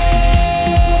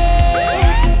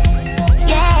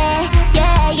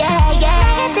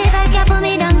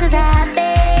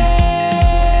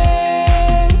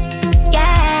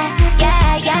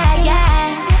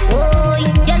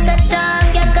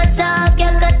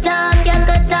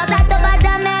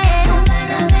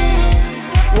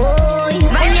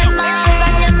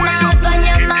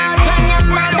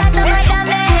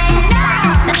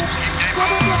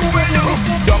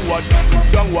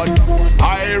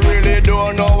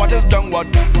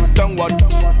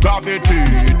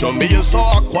 Gravity to me is so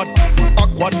awkward.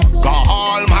 Got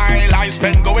all my life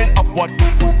spent going upward.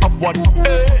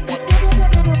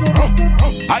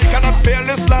 I cannot fail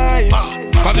this life,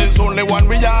 cause it's only one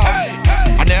we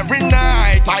have. And every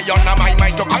night I honor my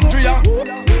mitochondria.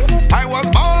 I was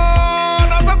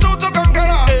born as a total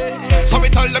conqueror, so we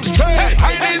tell them straight.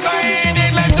 I design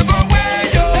it like to go where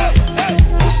you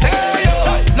stay,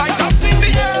 like us in the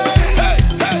air.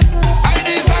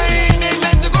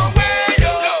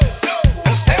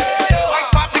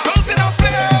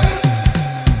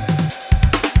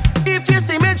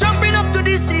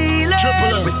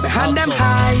 Hand them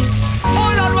high.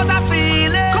 Oh Lord, what I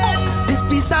feeling. Come on. This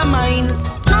peace of mind.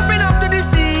 Jumping up to the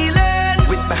ceiling.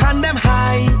 With my hand them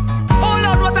high. Oh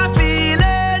Lord, what I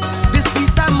feeling. This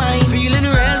peace of mind. Feeling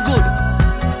real good.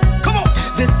 Come on.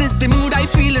 This is the mood, I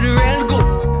feeling real good.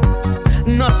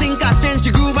 Nothing can change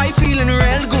the groove, I feeling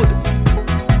real good.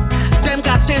 Them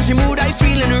can change the mood, I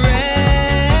feeling real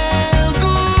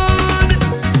good.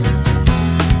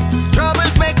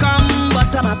 Troubles may come,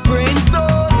 but I'm a brain so.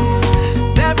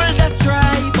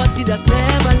 Just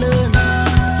never learn.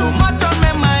 So much on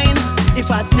my mind. If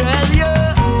I tell you,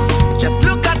 just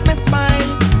look at me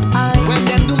smile. When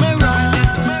them do me wrong,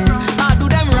 I do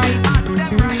them right.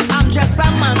 I'm just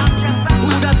a man who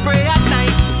does pray at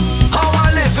night. How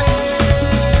I live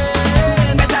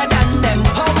it, better than them.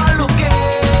 How I look it,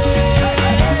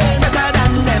 better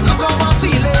than them. Look how I'm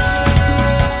feeling,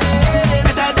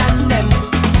 better than them.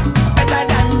 Better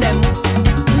than them.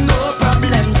 No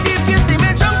problems. If you see me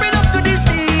jumping up to the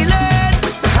sea.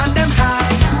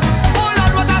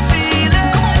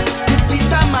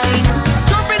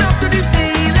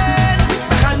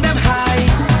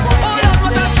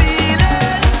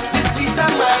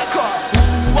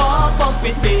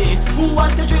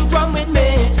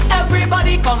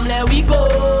 Come, let we go.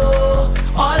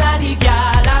 All of the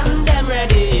gal and them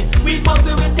ready. We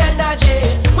pumping with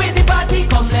energy. With the party,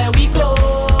 come, let we go.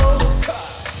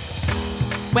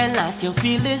 When last you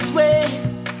feel this way,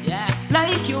 yeah,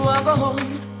 like you are go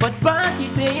home, but party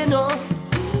say you know,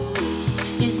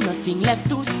 there's nothing left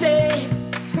to say,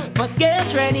 but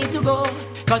get ready to go,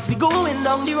 cause we going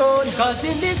down the road. Cause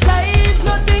in this life,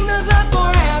 nothing does last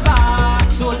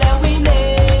forever. So let we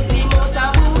make the most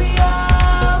of who we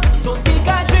are. So take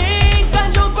a drink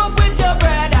and jump up with your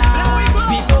brother.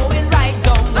 We going right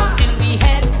down until we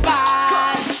head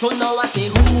back. So now I say,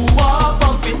 who want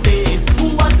pump with me?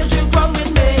 Who want to drink rum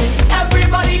with me?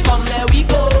 Everybody come, let we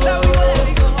go.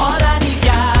 All of the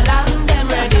gal and them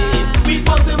ready. We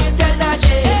pumping with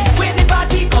energy. When the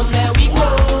party come, let we go.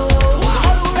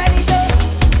 All who ready to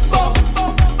bump,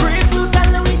 break loose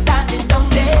and we starting down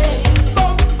there.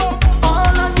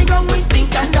 All on the ground we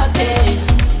stink and dirty.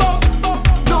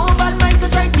 No bad mind to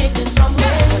try take this from me.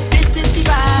 'Cause this is the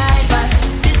vibe,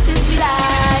 this is the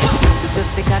life.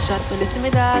 Just take a shot when they see me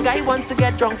dog. I want to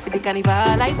get drunk for the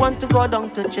carnival. I want to go down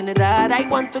to Trinidad. I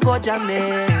want to go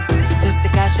jamming. Just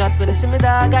take a shot when they see me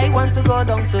dog. I want to go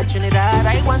down to Trinidad.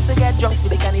 I want to get drunk for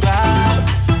the carnival.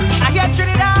 I get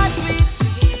Trinidad sweet,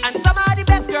 and some of the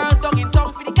best girls down in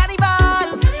town for the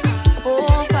carnival.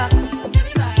 Oh facts,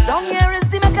 down here is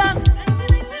the Mecca.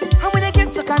 And when I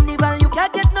get to carnival, you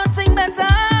can't get nothing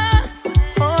better.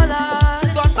 Oh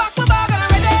Lord, don't pack my bag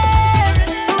and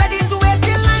I'm ready to wait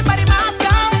till line by the mask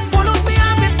up. Pull up me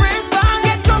and with wrist band,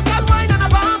 get drunk and wine on a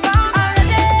bomb bomb.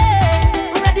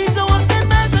 Ready to walk 10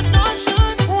 miles with no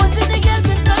shoes, watching the girls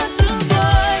in costumes,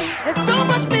 boy. There's so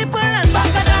much people and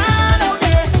bacchanal out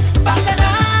there,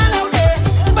 bacchanal out there,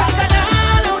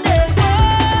 bacchanal out there.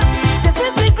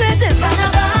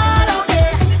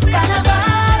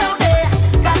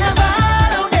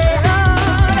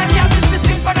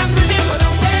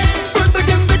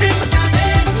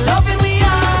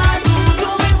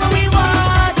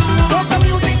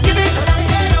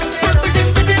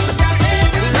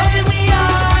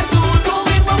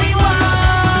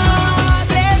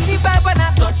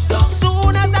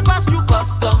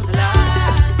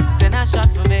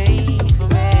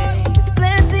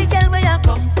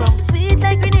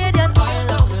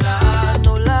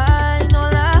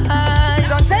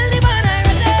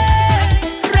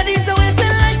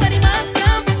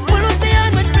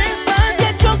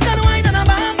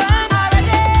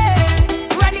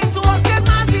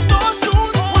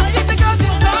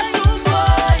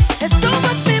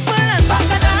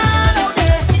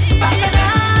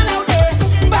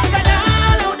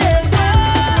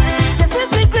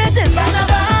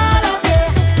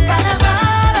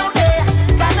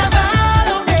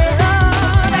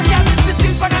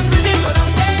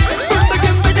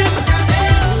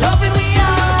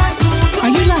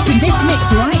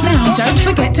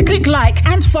 forget to click like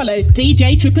and follow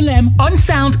DJ Triple M on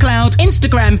SoundCloud,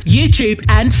 Instagram, YouTube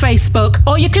and Facebook,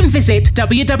 or you can visit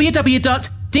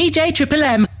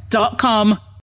www.djtriplem.com.